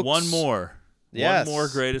 folks. One more. Yes. One more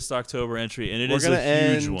Greatest October entry, and it We're is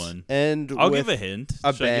a huge one. And I'll give a hint.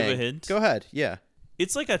 Should I give a hint? Go ahead. Yeah.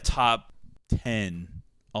 It's like a top 10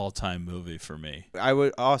 all-time movie for me. I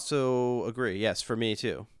would also agree. Yes, for me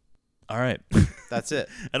too. All right. That's it.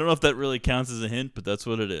 I don't know if that really counts as a hint, but that's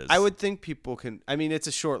what it is. I would think people can... I mean, it's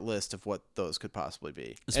a short list of what those could possibly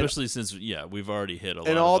be. Especially since, we've already hit a lot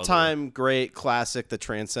an of all-time great classic that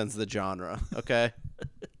transcends the genre, okay?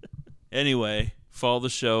 Anyway, follow the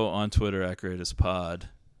show on Twitter at GreatestPod.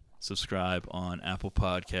 Subscribe on Apple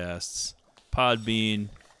Podcasts. Podbean.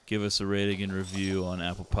 Give us a rating and review on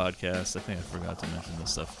Apple Podcasts. I think I forgot to mention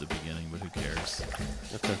this stuff at the beginning, but who cares?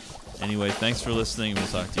 Okay. Anyway, thanks for listening, and we'll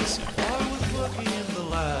talk to you soon. I was working in the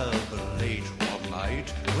lab late one night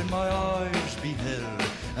when my eyes beheld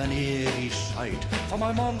an eerie sight. For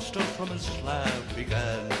my monster from his slab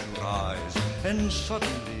began to rise, and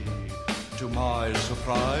suddenly, to my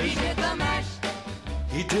surprise, He did the mash.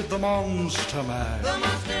 He did the monster mash. The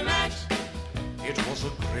monster mash. It was a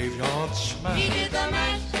graveyard smash. He did the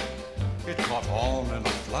mash. It caught on in a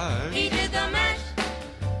flash. He did the mash.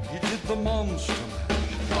 He did the monster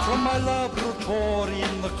mash. From my laboratory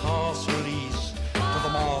in the castle east to the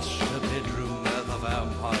master bedroom where the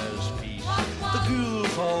vampires feast, the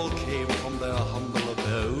ghouls all came from their humble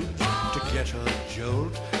abode to get a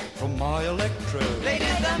jolt from my electrode. They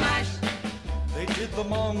did the mash. They did the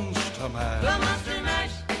monster mash. The monster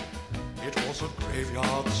mash. It was a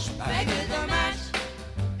graveyard smash. They did the mash.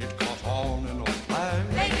 It caught on in a flash.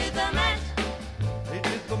 They did the mash. They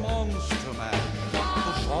did the monster mash.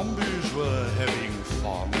 The zombies were having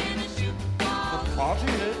fun. The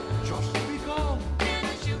party had just begun.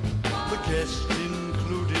 The guests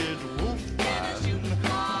included Wolfman,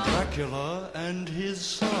 Dracula, and his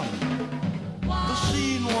son. The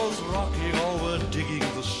scene was rocking, all were digging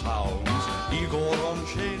the sounds. Igor on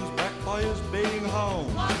chains, backed by his baying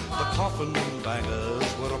hounds. The coffin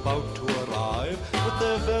bangers were about to arrive with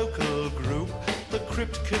their vocal group, the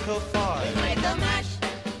Crypt Kicker Five. They played the mash.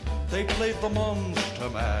 They played the monster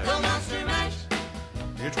mash. The monster mash.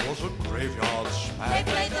 It was a graveyard smash.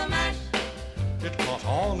 They played the mash. It caught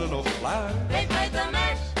on in a flash. They played the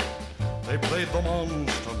mash. They played the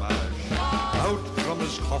monster mash. Out from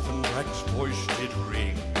his coffin, Drac's voice did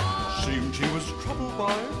ring. Seemed he was troubled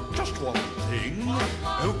by just one thing.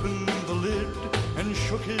 Opened the lid and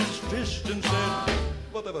shook his fist and said,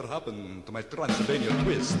 "Whatever happened to my Transylvania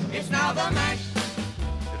twist?" It's now the mash.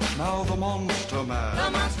 It's now the monster mash.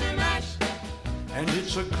 The monster mash. And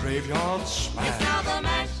it's a graveyard smash. It's now the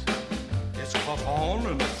mash. It's caught on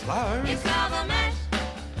in a flash. It's now the mash.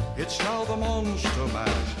 It's now the monster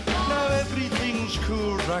mash. Now everything's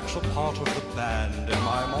cool, Drax a part of the band, and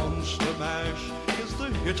my Monster Mash is the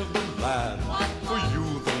hit of the land. For you,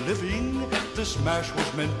 the living, this mash was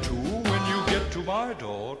meant to. When you get to my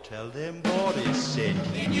door, tell them Boris sent you.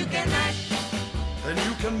 Then you can mash. Then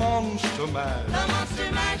you can Monster Mash. The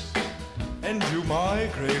Monster Mash. And do my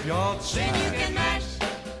graveyard smash. Then you can mash.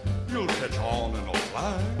 You'll catch on in a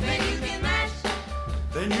flash. Then you can mash.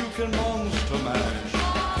 Then you can Monster Mash.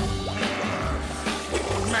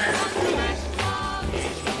 Mash. Monster Mash.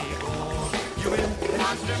 You in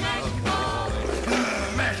Monster Mash.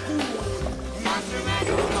 Mash. Monster Mash.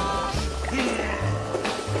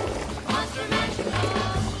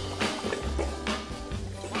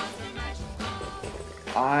 Monster Mash.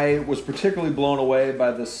 I was particularly blown away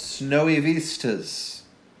by the snowy vistas,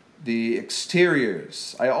 the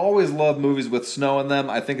exteriors. I always love movies with snow in them.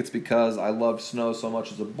 I think it's because I loved snow so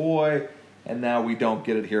much as a boy, and now we don't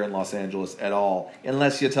get it here in Los Angeles at all.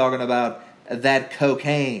 Unless you're talking about that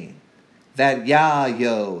cocaine, that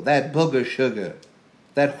yayo, that booger sugar,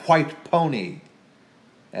 that white pony,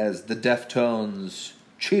 as the Deftones'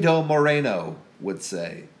 Cheeto Moreno would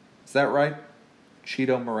say. Is that right?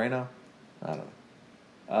 Cheeto Moreno? I don't know.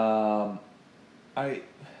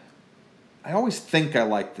 I always think I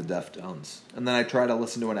like the Deftones, and then I try to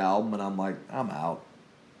listen to an album, and I'm like, I'm out.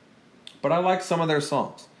 But I like some of their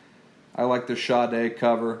songs. I like the Sade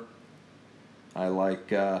cover. I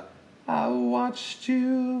like, I watched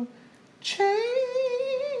you change.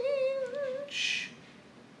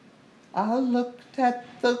 I looked at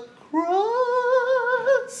the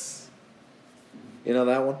cross. You know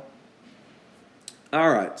that one? All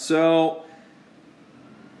right, so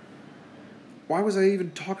why was I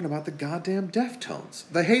even talking about the goddamn Deftones?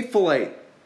 The Hateful Eight.